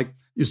 understand, like,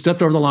 you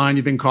stepped over the line,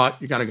 you've been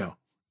caught, you got to go.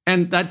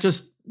 And that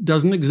just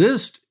doesn't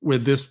exist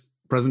with this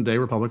present-day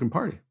Republican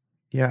Party.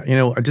 Yeah,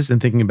 just in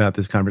thinking about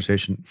this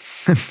conversation,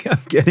 I'm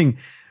getting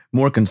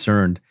more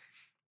concerned.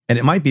 And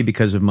it might be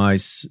because of my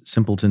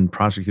simpleton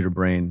prosecutor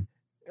brain,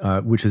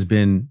 which has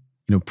been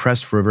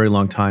pressed for a very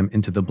long time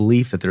into the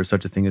belief that there is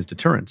such a thing as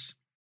deterrence.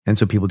 And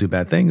so people do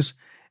bad things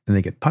and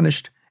they get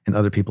punished, and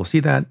other people see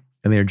that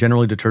and they are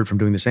generally deterred from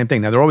doing the same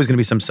thing. Now, there are always going to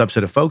be some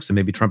subset of folks, and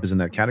maybe Trump is in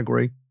that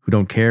category, who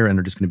don't care and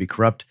are just going to be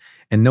corrupt.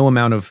 And no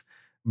amount of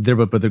there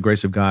but the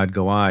grace of God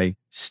go I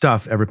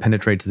stuff ever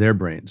penetrates their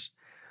brains.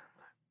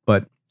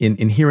 But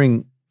in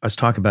hearing us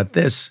talk about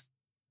this,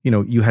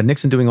 you had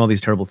Nixon doing all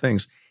these terrible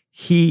things.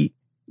 He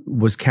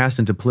was cast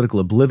into political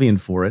oblivion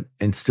for it,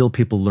 and still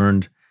people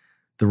learned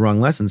the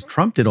wrong lessons.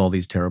 Trump did all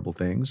these terrible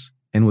things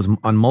and was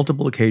on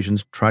multiple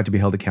occasions tried to be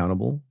held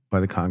accountable by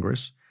the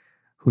Congress.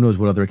 Who knows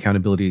what other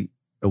accountability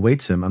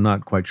awaits him? I'm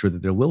not quite sure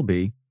that there will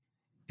be.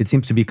 It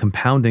seems to be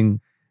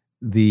compounding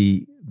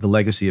the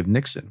legacy of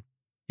Nixon.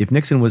 If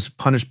Nixon was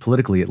punished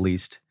politically, at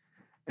least,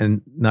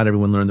 and not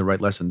everyone learned the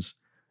right lessons,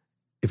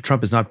 if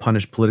Trump is not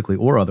punished politically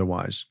or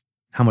otherwise,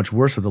 how much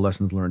worse are the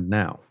lessons learned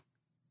now?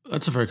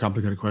 That's a very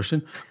complicated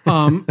question.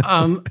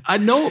 I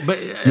know,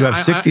 but you have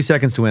 60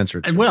 seconds to answer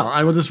it. Well,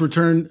 I will just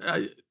return.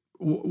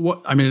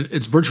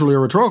 It's virtually a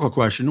rhetorical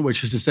question,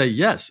 which is to say,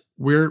 yes,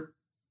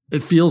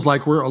 it feels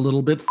like we're a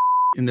little bit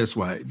in this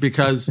way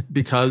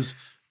because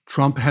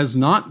Trump has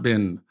not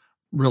been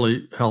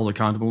really held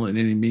accountable in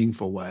any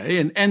meaningful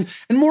way, and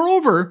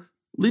moreover,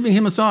 leaving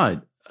him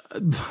aside,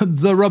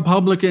 the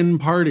Republican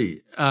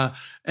Party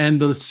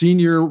and the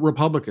senior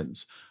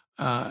Republicans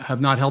have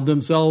not held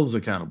themselves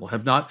accountable.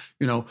 Have not,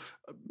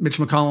 Mitch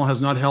McConnell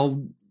has not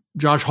held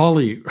Josh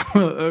Hawley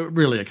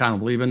really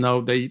accountable, even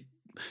though they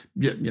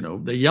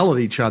yell at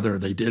each other.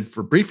 They did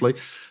for briefly.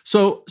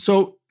 So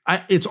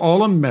it's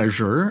all a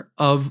measure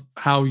of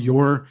how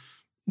your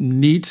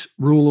neat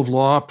rule of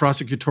law,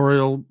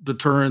 prosecutorial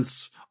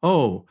deterrence.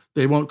 Oh,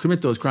 they won't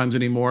commit those crimes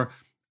anymore.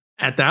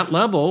 At that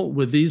level,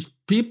 with these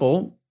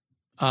people,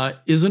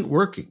 isn't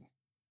working.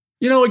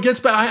 It gets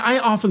back. I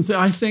often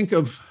think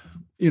of.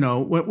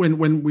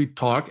 When we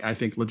talk, I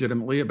think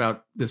legitimately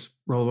about this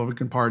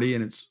Republican Party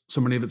and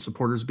so many of its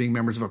supporters being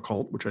members of a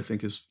cult, which I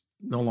think is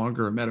no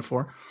longer a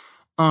metaphor.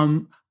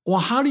 Well,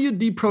 how do you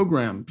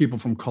deprogram people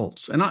from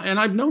cults? And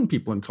I've known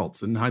people in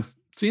cults, and I've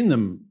seen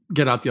them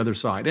get out the other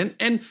side.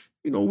 And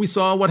we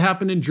saw what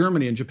happened in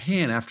Germany and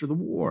Japan after the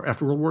war,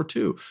 after World War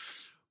II.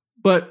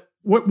 But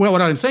what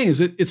I'm saying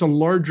is it's a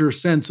larger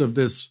sense of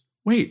this.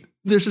 Wait,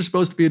 this is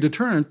supposed to be a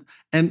deterrent,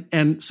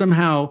 and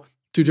somehow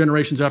 2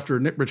 generations after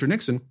Richard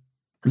Nixon,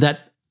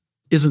 that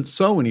isn't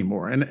so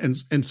anymore.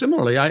 And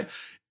similarly,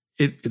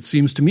 it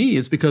seems to me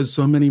it's because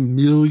so many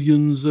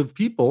millions of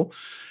people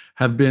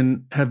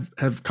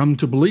have come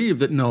to believe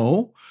that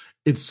no,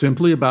 it's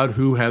simply about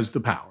who has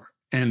the power.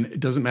 And it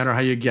doesn't matter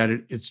how you get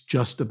it, it's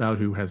just about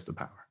who has the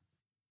power.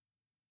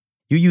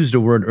 You used a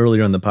word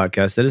earlier on the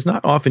podcast that is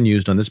not often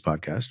used on this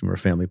podcast. We're a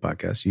family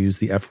podcast. You use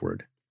the F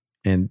word.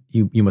 And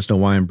you must know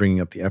why I'm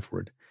bringing up the F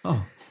word.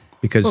 Oh,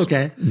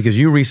 because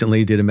you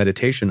recently did a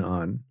meditation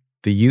on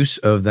the use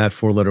of that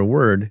 4-letter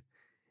word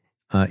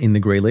in The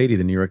Gray Lady,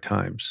 the New York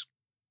Times.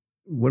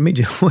 What made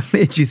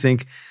you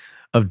think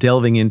of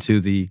delving into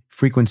the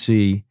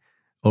frequency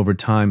over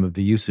time of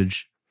the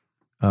usage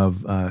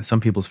of some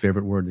people's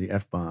favorite word, the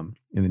F-bomb,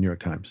 in the New York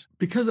Times?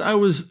 Because I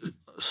was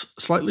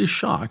slightly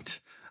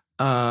shocked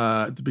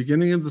at the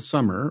beginning of the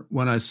summer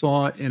when I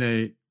saw in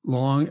a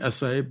long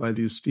essay by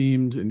the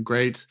esteemed and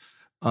great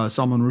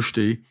Salman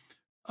Rushdie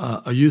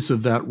a use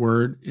of that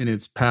word in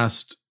its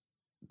past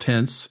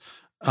tense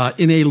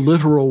in a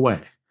literal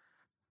way.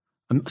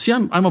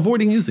 I'm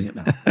avoiding using it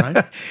now,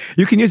 right?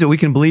 You can use it. We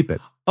can bleep it.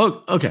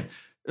 Oh, okay.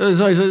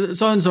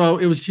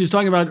 So-and-so, she was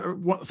talking about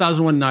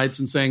 1001 Nights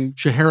and saying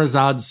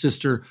Scheherazad's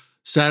sister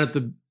sat at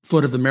the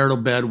foot of the marital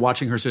bed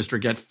watching her sister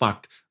get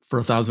fucked for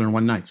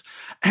 1001 Nights.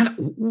 And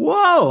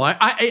whoa,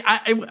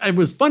 it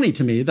was funny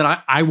to me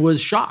that I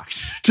was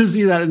shocked to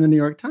see that in the New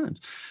York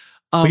Times.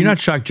 But you're not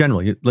shocked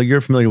generally.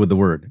 You're familiar with the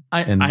word.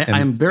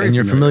 I'm very and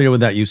you're familiar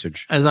with that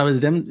usage. As I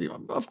was,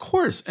 of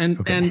course. And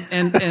when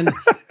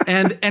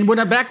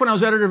I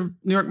was editor of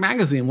New York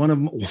Magazine, one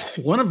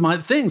of my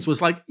things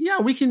was like, yeah,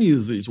 we can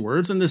use these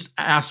words, and this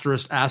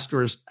asterisk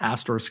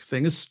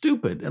thing is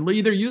stupid, and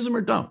either use them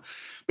or don't.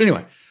 But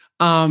anyway,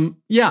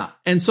 yeah.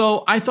 And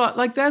so I thought,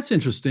 like, that's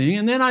interesting.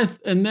 And then I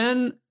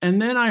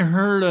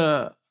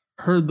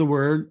heard the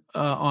word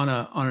on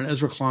an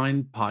Ezra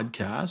Klein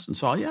podcast and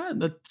saw, yeah,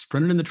 that's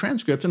printed in the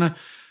transcript. And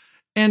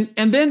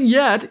then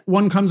yet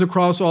one comes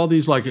across all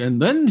these like, and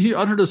then he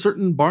uttered a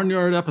certain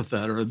barnyard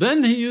epithet, or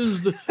then he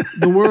used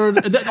the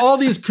word, all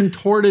these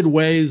contorted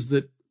ways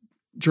that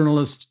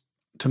journalists,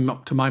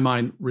 to my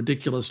mind,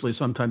 ridiculously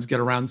sometimes get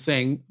around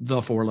saying the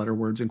 4-letter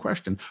words in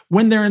question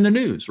when they're in the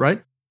news,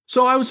 right?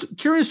 So I was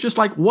curious, just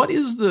like, what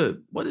is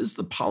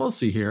the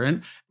policy here?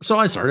 And so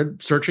I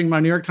started searching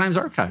my New York Times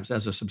archives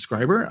as a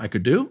subscriber I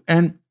could do,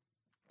 and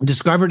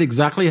discovered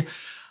exactly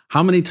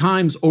how many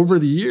times over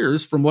the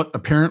years from what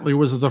apparently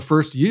was the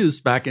first use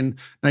back in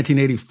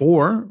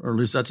 1984, or at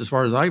least that's as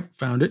far as I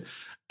found it,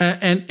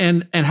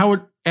 and how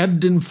it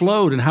ebbed and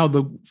flowed, and how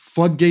the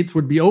floodgates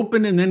would be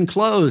open and then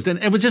closed. And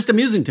it was just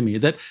amusing to me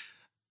that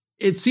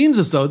it seems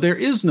as though there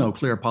is no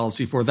clear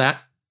policy for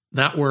that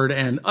word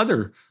and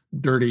other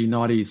dirty,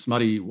 naughty,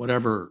 smutty,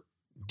 whatever.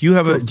 Do you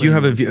have a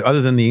view,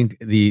 other than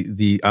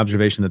the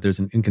observation that there's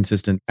an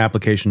inconsistent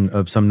application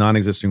of some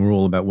non-existing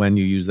rule about when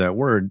you use that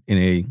word in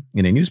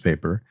a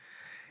newspaper?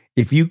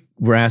 If you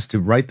were asked to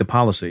write the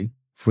policy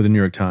for the New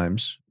York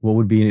Times, what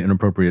would be an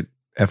appropriate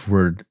F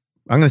word?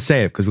 I'm going to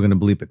say it because we're going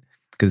to bleep it,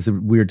 because it's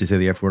weird to say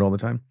the F word all the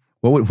time.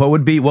 What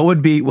would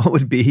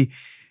be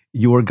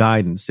your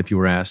guidance if you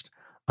were asked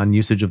on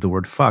usage of the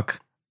word fuck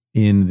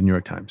in the New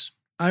York Times?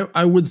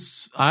 I would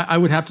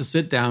have to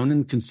sit down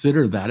and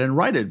consider that and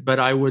write it, but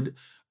I would.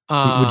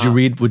 Would you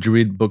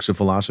read books of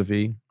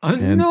philosophy or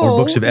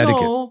books of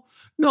etiquette?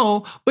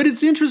 No. But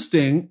it's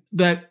interesting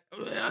that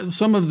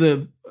some of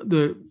the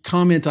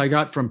comment I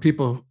got from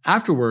people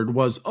afterward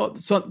was,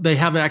 so they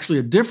have actually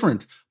a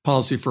different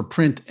policy for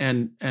print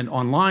and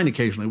online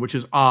occasionally, which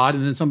is odd.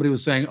 And then somebody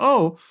was saying,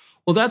 oh,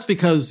 well, that's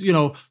because,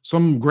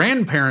 some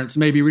grandparents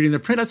may be reading the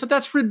print. I said,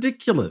 that's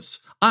ridiculous.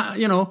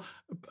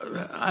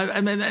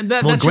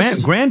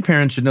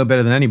 Grandparents should know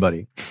better than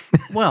anybody.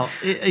 Well,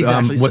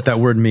 exactly. What that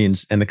word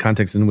means and the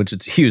context in which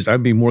it's used.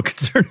 I'd be more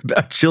concerned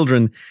about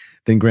children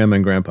than grandma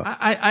and grandpa.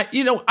 I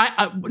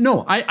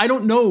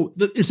don't know.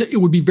 It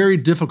would be very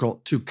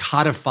difficult to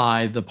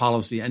codify the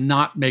policy and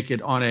not make it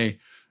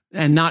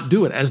and not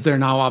do it, as they're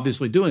now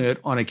obviously doing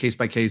it, on a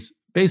case-by-case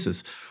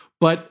basis.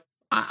 But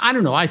I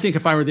don't know. I think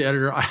if I were the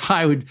editor,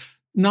 I would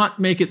not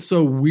make it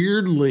so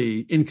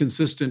weirdly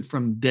inconsistent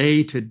from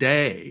day to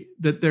day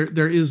that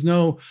there is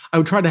no. I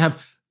would try to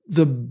have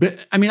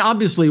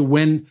obviously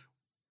when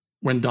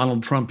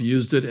Donald Trump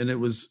used it and it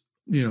was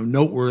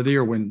noteworthy,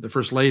 or when the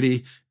First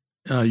Lady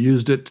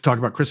used it to talk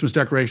about Christmas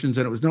decorations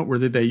and it was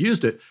noteworthy, they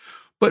used it.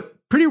 But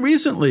pretty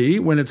recently,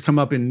 when it's come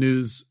up in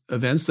news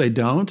events, they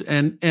don't.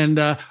 And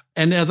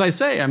as I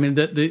say, in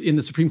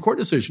the Supreme Court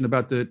decision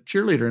about the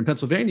cheerleader in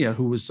Pennsylvania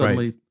who was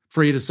suddenly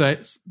free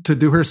to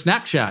do her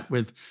Snapchat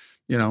with,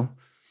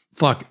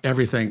 fuck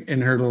everything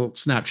in her little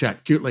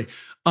Snapchat cutely.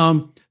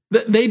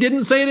 They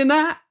didn't say it in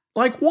that.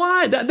 Like,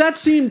 why? That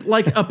seemed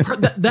like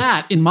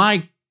that in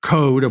my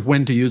code of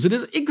when to use it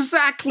is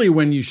exactly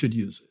when you should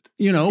use it.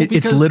 Because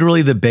it's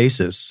literally the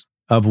basis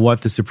of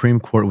what the Supreme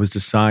Court was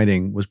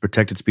deciding was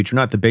protected speech or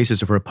not, the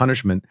basis of her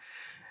punishment,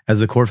 as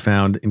the court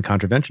found, in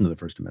contravention of the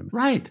First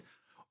Amendment.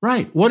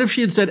 Right. What if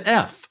she had said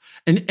F?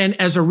 And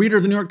as a reader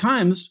of the New York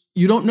Times,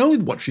 you don't know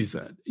what she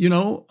said,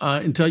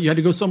 until you had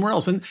to go somewhere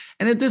else. And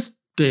at this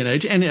day and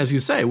age, and as you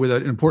say, with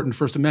an important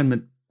First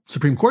Amendment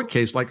Supreme Court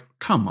case, like,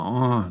 come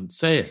on,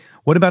 say it.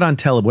 What about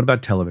what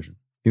about television?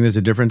 You think there's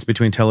a difference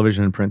between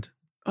television and print?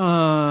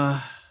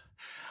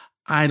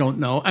 I don't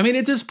know.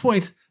 At this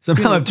point,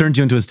 somehow I've turned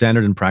you into a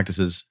standard and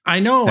practices. I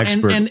know,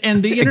 expert,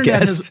 and the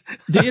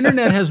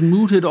internet has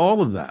mooted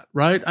all of that,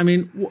 right?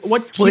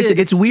 What kid? Well,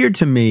 it's weird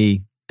to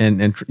me,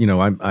 and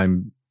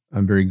I'm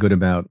very good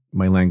about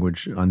my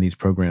language on these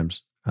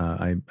programs.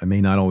 I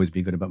may not always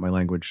be good about my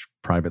language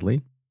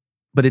privately,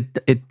 but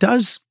it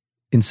does,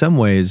 in some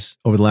ways,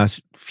 over the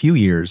last few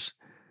years,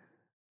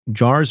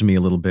 jars me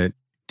a little bit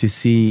to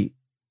see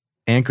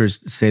anchors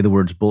say the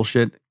words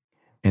bullshit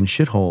and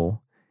shithole.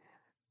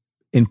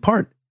 In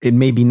part, it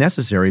may be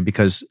necessary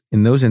because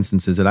in those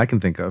instances that I can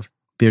think of,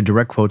 they're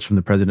direct quotes from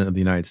the President of the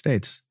United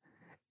States.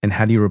 And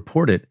how do you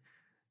report it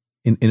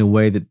in a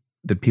way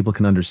that people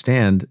can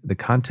understand the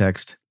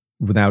context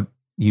without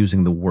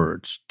using the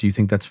words. Do you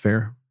think that's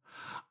fair?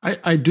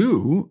 I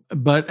do,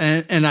 but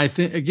and I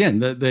think again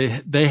that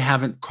they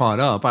haven't caught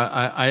up.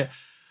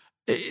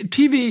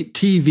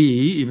 TV,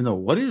 even though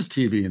what is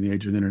TV in the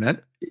age of the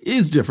internet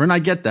is different. I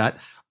get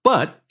that,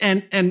 but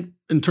and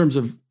in terms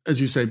of,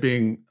 as you say,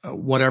 being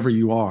whatever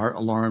you are,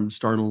 alarmed,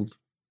 startled,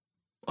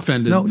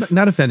 offended. No,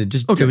 not offended.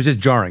 Just okay. It was just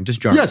jarring.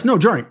 Yes, no,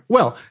 jarring.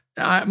 Well,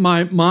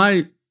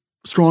 my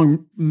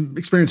strong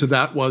experience of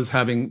that was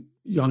having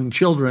young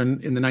children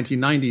in the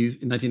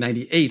 1990s, in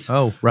 1998.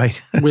 Oh,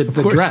 right. With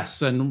the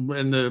dress and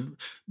the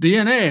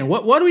DNA. And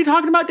what are we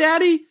talking about,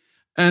 Daddy?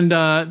 And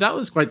that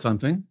was quite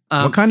something.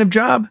 What kind of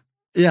job?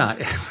 Yeah,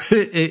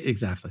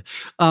 exactly.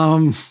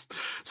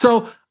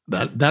 So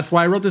that's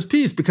why I wrote this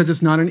piece, because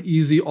it's not an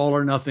easy all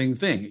or nothing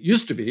thing. It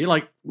used to be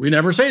like, we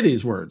never say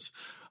these words.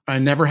 I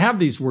never have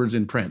these words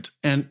in print.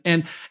 And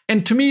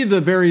to me,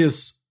 the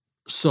various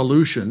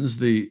solutions,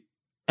 the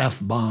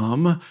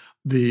F-bomb,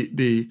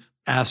 the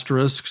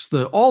asterisks,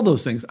 all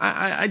those things,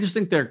 I just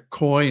think they're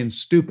coy and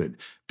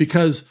stupid,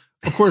 because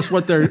of course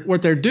what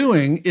they're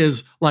doing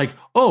is like,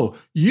 oh,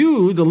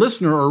 you, the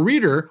listener or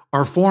reader,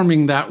 are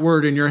forming that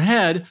word in your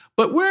head,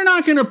 but we're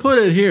not going to put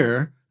it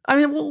here. I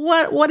mean,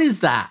 what is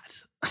that?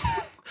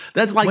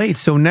 That's like, wait,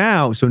 so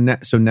now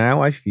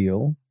I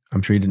feel,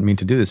 I'm sure you didn't mean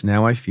to do this.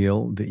 Now I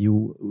feel that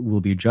you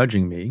will be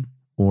judging me,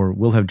 or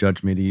will have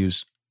judged me, to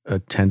use a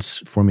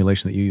tense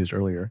formulation that you used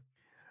earlier,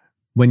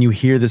 when you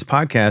hear this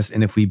podcast.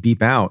 And if we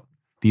beep out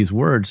these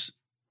words,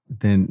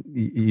 then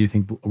you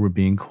think we're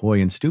being coy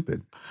and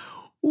stupid.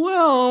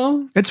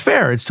 Well, it's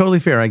fair. It's totally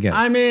fair. I get it.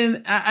 I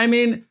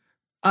mean,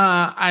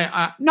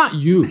 not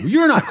you.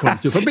 You're not coy and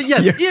stupid, but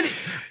yes,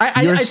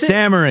 you're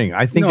stammering.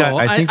 I think we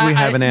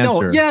have an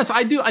answer. No, yes,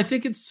 I do. I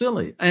think it's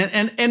silly,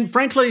 and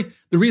frankly,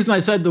 the reason I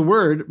said the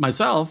word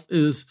myself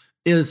is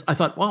I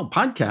thought, well,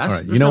 podcast. All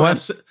right, you know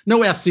what? No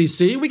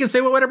FCC. We can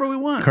say whatever we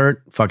want.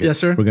 Kurt, fuck it. Yes,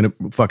 sir. We're gonna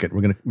put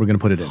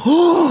it in.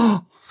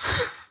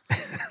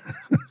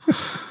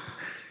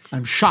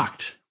 I'm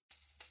shocked.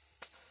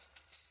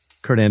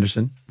 Kurt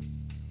Andersen.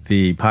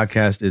 The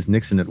podcast is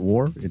Nixon at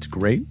War. It's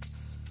great.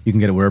 You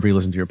can get it wherever you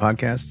listen to your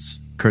podcasts.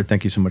 Kurt,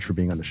 thank you so much for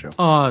being on the show.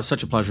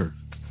 Such a pleasure.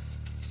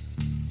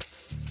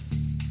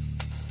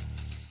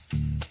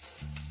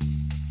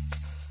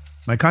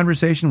 My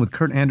conversation with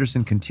Kurt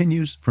Andersen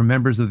continues for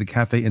members of the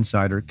Cafe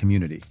Insider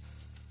community.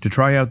 To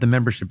try out the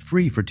membership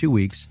free for 2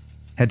 weeks,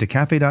 head to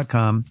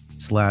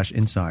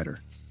cafe.com/insider.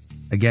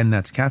 Again,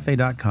 that's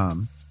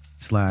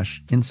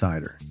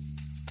cafe.com/insider.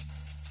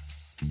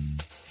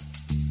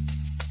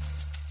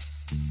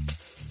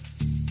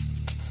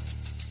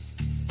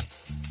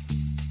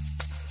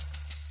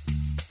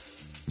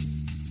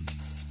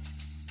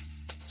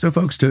 So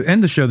folks, to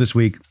end the show this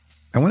week,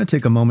 I want to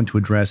take a moment to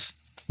address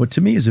what to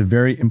me is a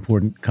very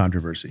important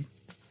controversy.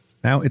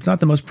 Now, it's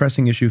not the most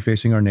pressing issue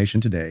facing our nation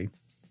today,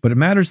 but it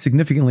matters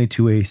significantly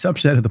to a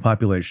subset of the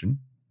population,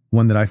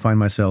 one that I find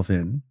myself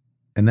in,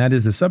 and that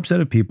is the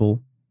subset of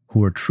people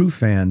who are true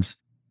fans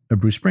of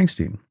Bruce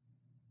Springsteen.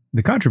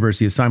 The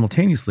controversy is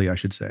simultaneously, I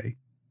should say,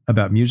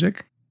 about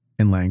music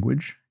and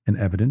language and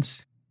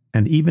evidence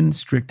and even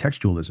strict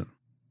textualism.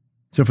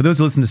 So for those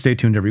who listen to Stay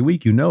Tuned every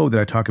week, you know that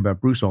I talk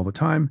about Bruce all the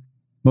time,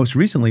 most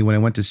recently when I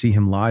went to see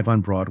him live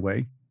on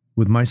Broadway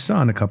with my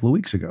son a couple of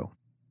weeks ago.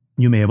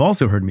 You may have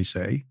also heard me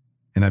say,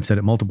 and I've said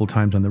it multiple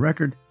times on the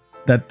record,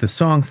 that the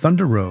song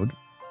Thunder Road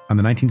on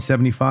the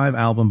 1975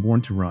 album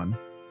Born to Run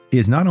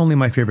is not only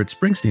my favorite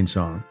Springsteen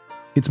song,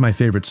 it's my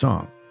favorite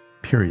song,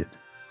 period.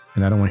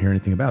 And I don't want to hear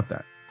anything about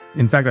that.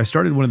 In fact, I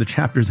started one of the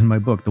chapters in my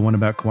book, the one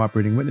about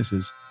cooperating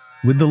witnesses,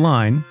 with the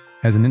line,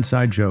 as an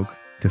inside joke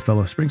to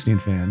fellow Springsteen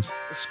fans,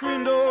 the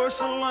screen door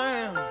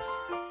slams,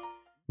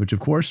 which of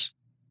course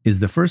is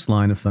the first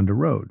line of Thunder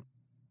Road.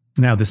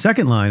 Now, the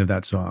second line of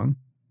that song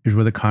is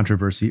where the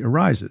controversy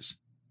arises.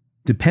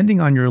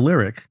 Depending on your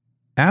lyric,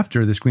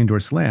 after the screen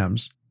door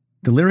slams,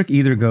 the lyric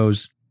either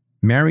goes,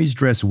 Mary's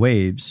dress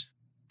waves,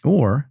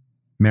 or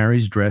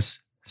Mary's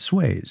dress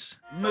sways.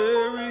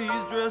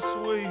 Mary's dress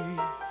waves.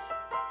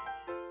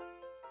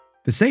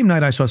 The same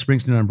night I saw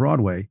Springsteen on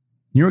Broadway,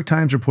 New York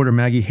Times reporter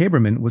Maggie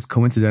Haberman was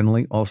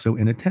coincidentally also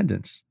in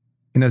attendance.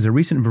 And as a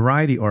recent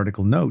Variety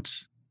article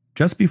notes,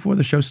 just before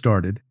the show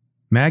started,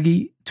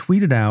 Maggie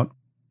tweeted out,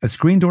 a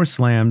screen door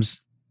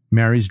slams,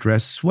 Mary's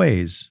dress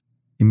sways,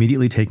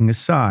 immediately taking a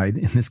side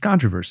in this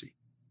controversy.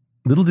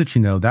 Little did she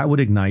know that would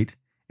ignite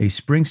a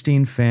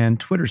Springsteen fan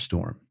Twitter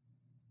storm.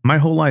 My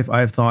whole life I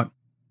have thought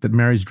that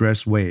Mary's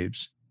dress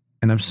waves,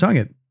 and I've sung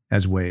it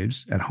as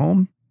waves at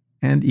home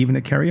and even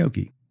at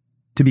karaoke.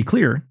 To be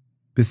clear,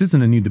 this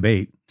isn't a new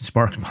debate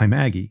sparked by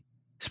Maggie.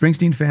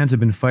 Springsteen fans have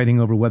been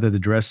fighting over whether the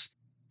dress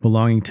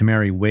belonging to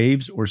Mary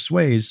waves or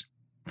sways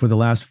for the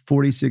last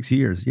 46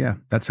 years. Yeah,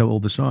 that's how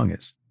old the song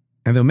is.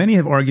 And though many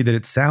have argued that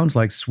it sounds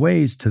like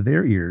sways to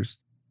their ears,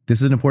 this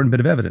is an important bit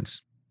of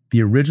evidence.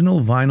 The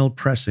original vinyl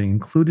pressing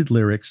included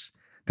lyrics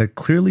that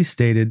clearly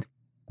stated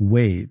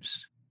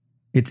waves.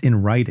 It's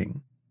in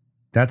writing.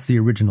 That's the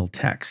original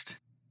text.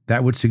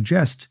 That would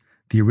suggest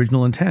the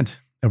original intent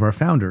of our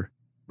founder,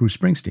 Bruce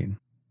Springsteen.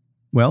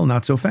 Well,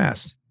 not so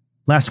fast.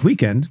 Last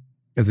weekend,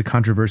 as the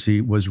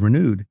controversy was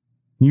renewed,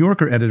 New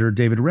Yorker editor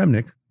David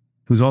Remnick,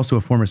 who's also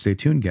a former Stay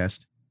Tuned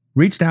guest,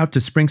 reached out to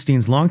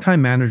Springsteen's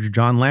longtime manager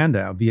Jon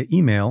Landau via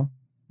email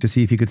to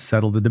see if he could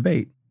settle the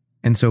debate.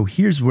 And so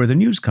here's where the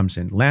news comes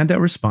in. Landau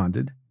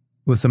responded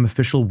with some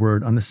official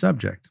word on the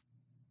subject.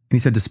 And he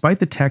said, despite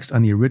the text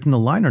on the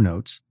original liner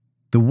notes,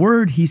 the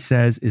word, he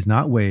says, is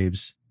not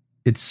waves,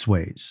 it's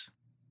sways.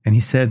 And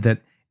he said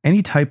that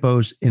any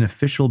typos in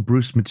official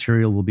Bruce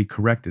material will be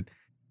corrected.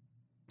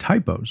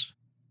 Typos?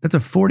 That's a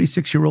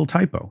 46-year-old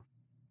typo.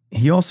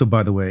 He also,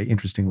 by the way,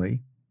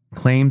 interestingly,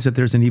 claims that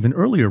there's an even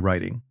earlier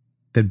writing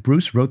that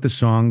Bruce wrote the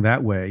song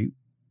that way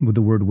with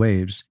the word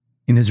waves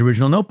in his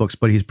original notebooks,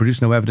 but he's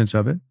produced no evidence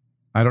of it.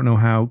 I don't know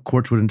how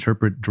courts would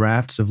interpret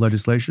drafts of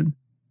legislation.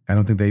 I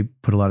don't think they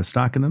put a lot of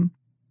stock in them.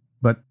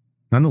 But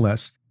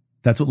nonetheless,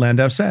 that's what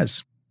Landau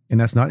says, and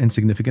that's not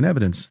insignificant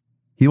evidence.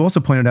 He also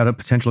pointed out a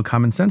potential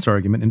common sense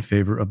argument in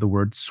favor of the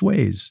word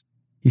sways.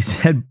 He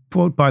said,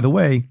 quote, by the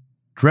way,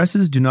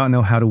 dresses do not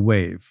know how to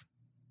wave.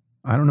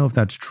 I don't know if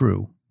that's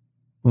true,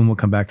 and we'll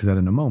come back to that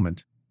in a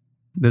moment.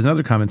 There's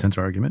another common sense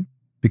argument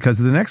because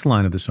of the next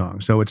line of the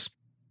song. So it's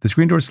the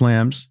screen door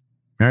slams,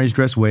 Mary's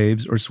dress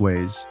waves or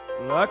sways.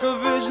 Like a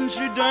vision,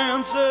 she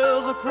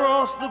dances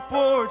across the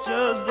porch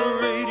as the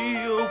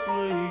radio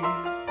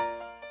plays.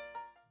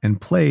 And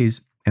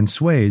plays and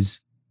sways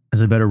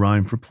is a better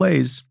rhyme for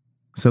plays,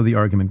 so the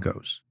argument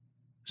goes.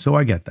 So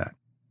I get that.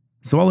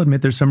 So I'll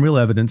admit there's some real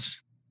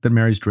evidence that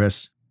Mary's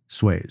dress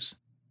sways.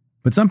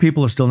 But some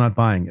people are still not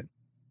buying it.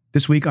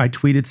 This week I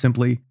tweeted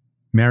simply,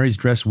 Mary's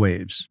dress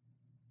waves.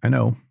 I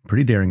know,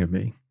 pretty daring of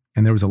me,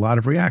 and there was a lot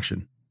of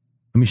reaction.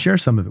 Let me share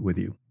some of it with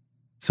you.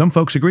 Some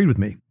folks agreed with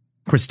me.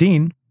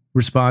 Christine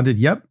responded,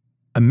 yep,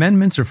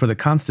 amendments are for the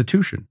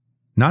Constitution,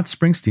 not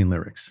Springsteen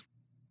lyrics.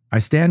 I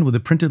stand with the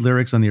printed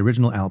lyrics on the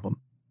original album.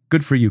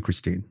 Good for you,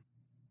 Christine.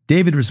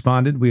 David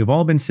responded, we have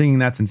all been singing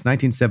that since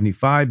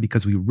 1975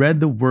 because we read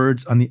the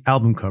words on the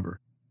album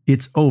cover.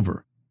 It's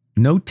over.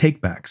 No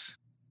takebacks.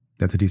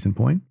 That's a decent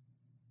point.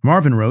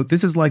 Marvin wrote,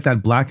 this is like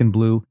that black and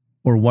blue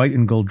or white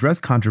and gold dress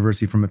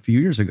controversy from a few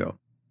years ago.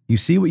 You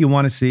see what you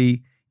want to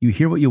see. You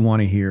hear what you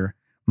want to hear.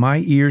 My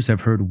ears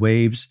have heard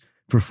waves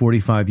for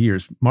 45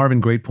 years. Marvin,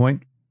 great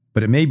point.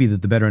 But it may be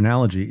that the better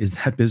analogy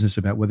is that business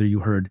about whether you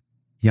heard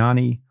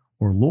Yanni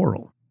or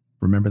Laurel.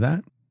 Remember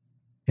that?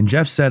 And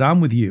Jeff said,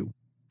 I'm with you.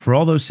 For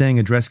all those saying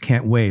a dress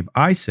can't wave,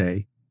 I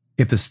say,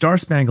 if the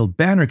Star-Spangled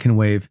Banner can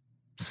wave,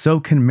 so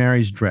can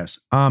Mary's dress.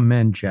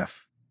 Amen,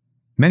 Jeff.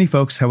 Many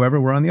folks, however,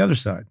 were on the other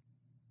side.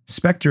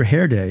 Spectre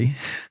Hairday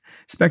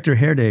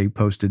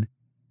posted,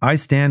 I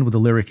stand with the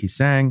lyric he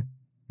sang,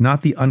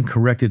 not the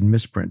uncorrected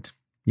misprint.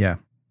 Yeah,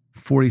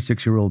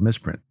 46-year-old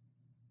misprint.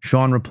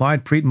 Sean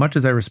replied, Preet, much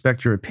as I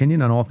respect your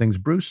opinion on all things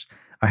Bruce,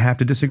 I have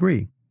to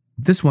disagree.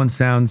 This one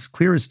sounds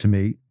clearest to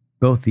me,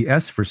 both the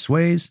S for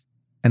sways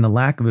and the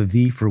lack of a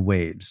V for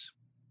waves.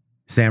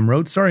 Sam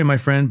wrote, sorry, my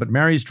friend, but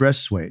Mary's dress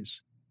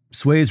sways.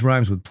 Sways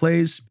rhymes with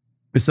plays.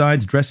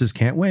 Besides, dresses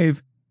can't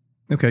wave.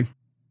 Okay,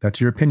 that's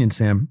your opinion,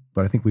 Sam,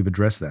 but I think we've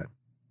addressed that.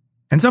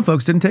 And some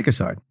folks didn't take a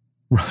side.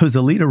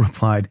 Rosalita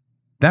replied,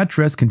 that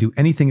dress can do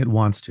anything it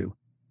wants to.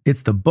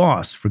 It's the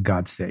boss, for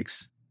God's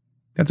sakes.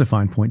 That's a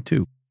fine point,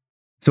 too.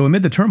 So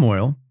amid the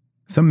turmoil,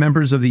 some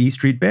members of the E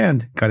Street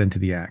Band got into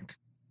the act.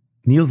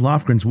 Niels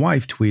Lofgren's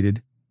wife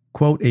tweeted,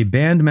 quote, a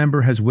band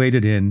member has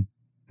waded in.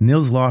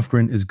 Nils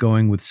Lofgren is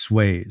going with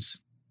sways.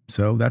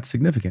 So that's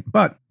significant.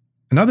 But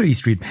another E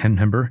Street Band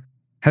member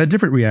had a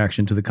different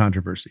reaction to the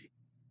controversy.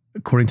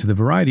 According to the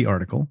Variety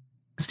article,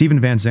 Stephen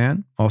Van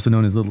Zandt, also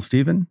known as Little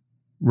Steven,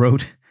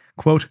 wrote,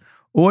 quote,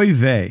 oy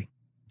vey,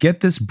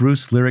 get this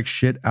Bruce lyric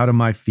shit out of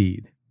my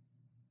feed.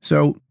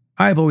 So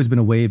I've always been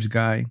a waves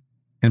guy,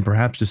 and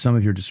perhaps to some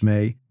of your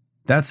dismay,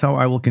 that's how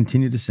I will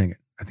continue to sing it.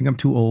 I think I'm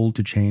too old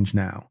to change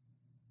now.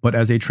 But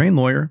as a trained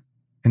lawyer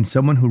and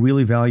someone who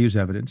really values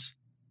evidence,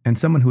 and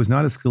someone who is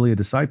not a Scalia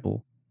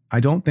disciple, I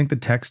don't think the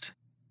text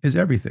is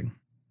everything.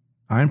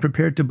 I am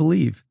prepared to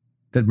believe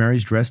that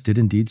Mary's dress did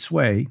indeed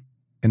sway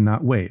and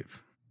not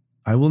wave.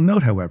 I will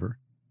note, however,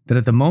 that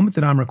at the moment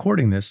that I'm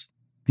recording this,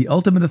 the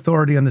ultimate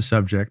authority on the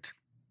subject,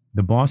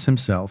 the boss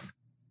himself,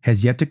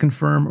 has yet to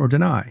confirm or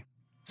deny.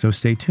 So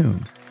stay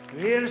tuned.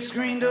 Well, the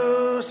screen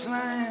door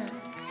slams,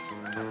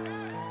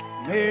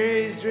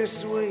 Mary's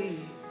dress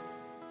waves.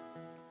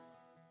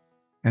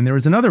 And there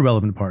is another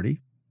relevant party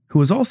who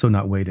has also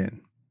not weighed in.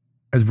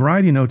 As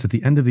Variety notes at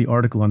the end of the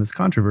article on this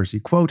controversy,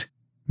 quote,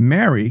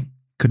 Mary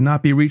could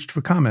not be reached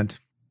for comment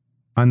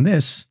on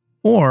this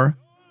or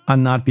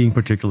on not being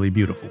particularly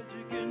beautiful,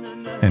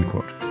 end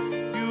quote.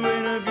 You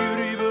ain't a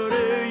beauty, but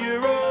hey,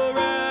 you're all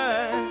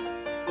right.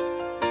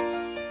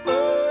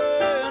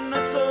 Oh, and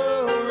that's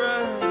all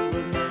right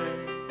with me.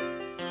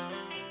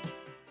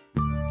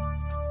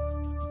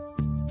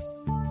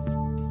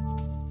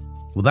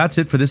 Well, that's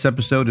it for this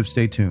episode of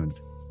Stay Tuned.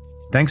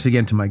 Thanks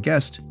again to my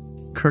guest,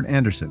 Kurt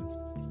Andersen.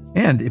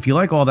 And if you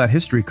like all that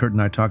history Kurt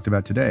and I talked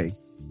about today,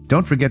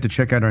 don't forget to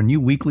check out our new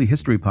weekly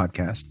history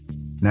podcast,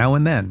 Now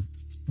and Then,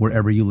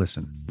 wherever you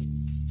listen.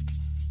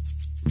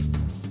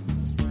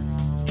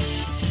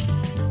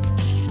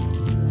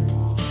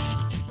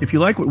 If you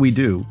like what we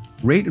do,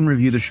 rate and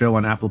review the show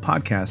on Apple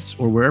Podcasts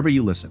or wherever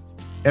you listen.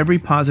 Every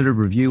positive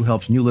review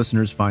helps new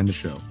listeners find the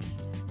show.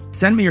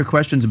 Send me your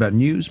questions about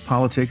news,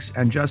 politics,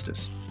 and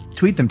justice.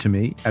 Tweet them to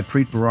me at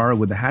Preet Bharara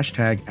with the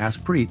hashtag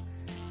AskPreet,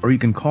 or you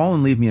can call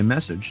and leave me a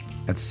message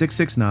at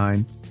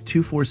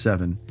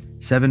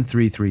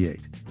 669-247-7338.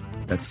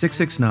 That's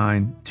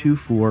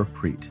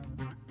 669-24-PREET.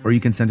 Or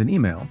you can send an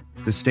email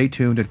to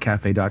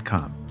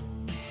staytuned@cafe.com.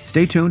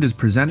 Stay Tuned is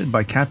presented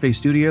by Cafe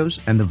Studios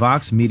and the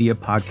Vox Media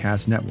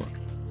Podcast Network.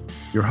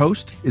 Your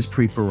host is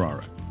Preet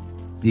Bharara.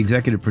 The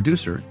executive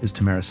producer is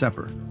Tamara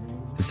Sepper.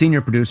 The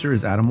senior producer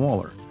is Adam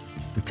Waller.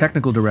 The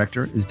technical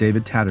director is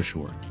David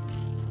Tadashore.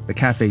 The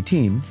Cafe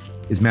team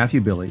is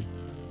Matthew Billy,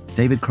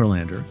 David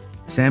Kurlander,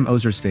 Sam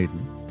Ozer-Staten,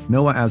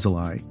 Noah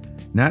Azulai,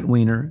 Nat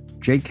Weiner,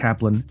 Jake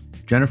Kaplan,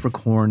 Jennifer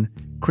Korn,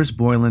 Chris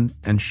Boylan,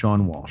 and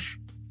Sean Walsh.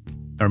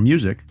 Our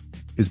music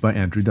is by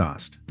Andrew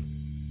Dost.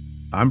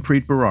 I'm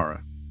Preet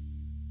Bharara.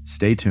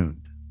 Stay tuned.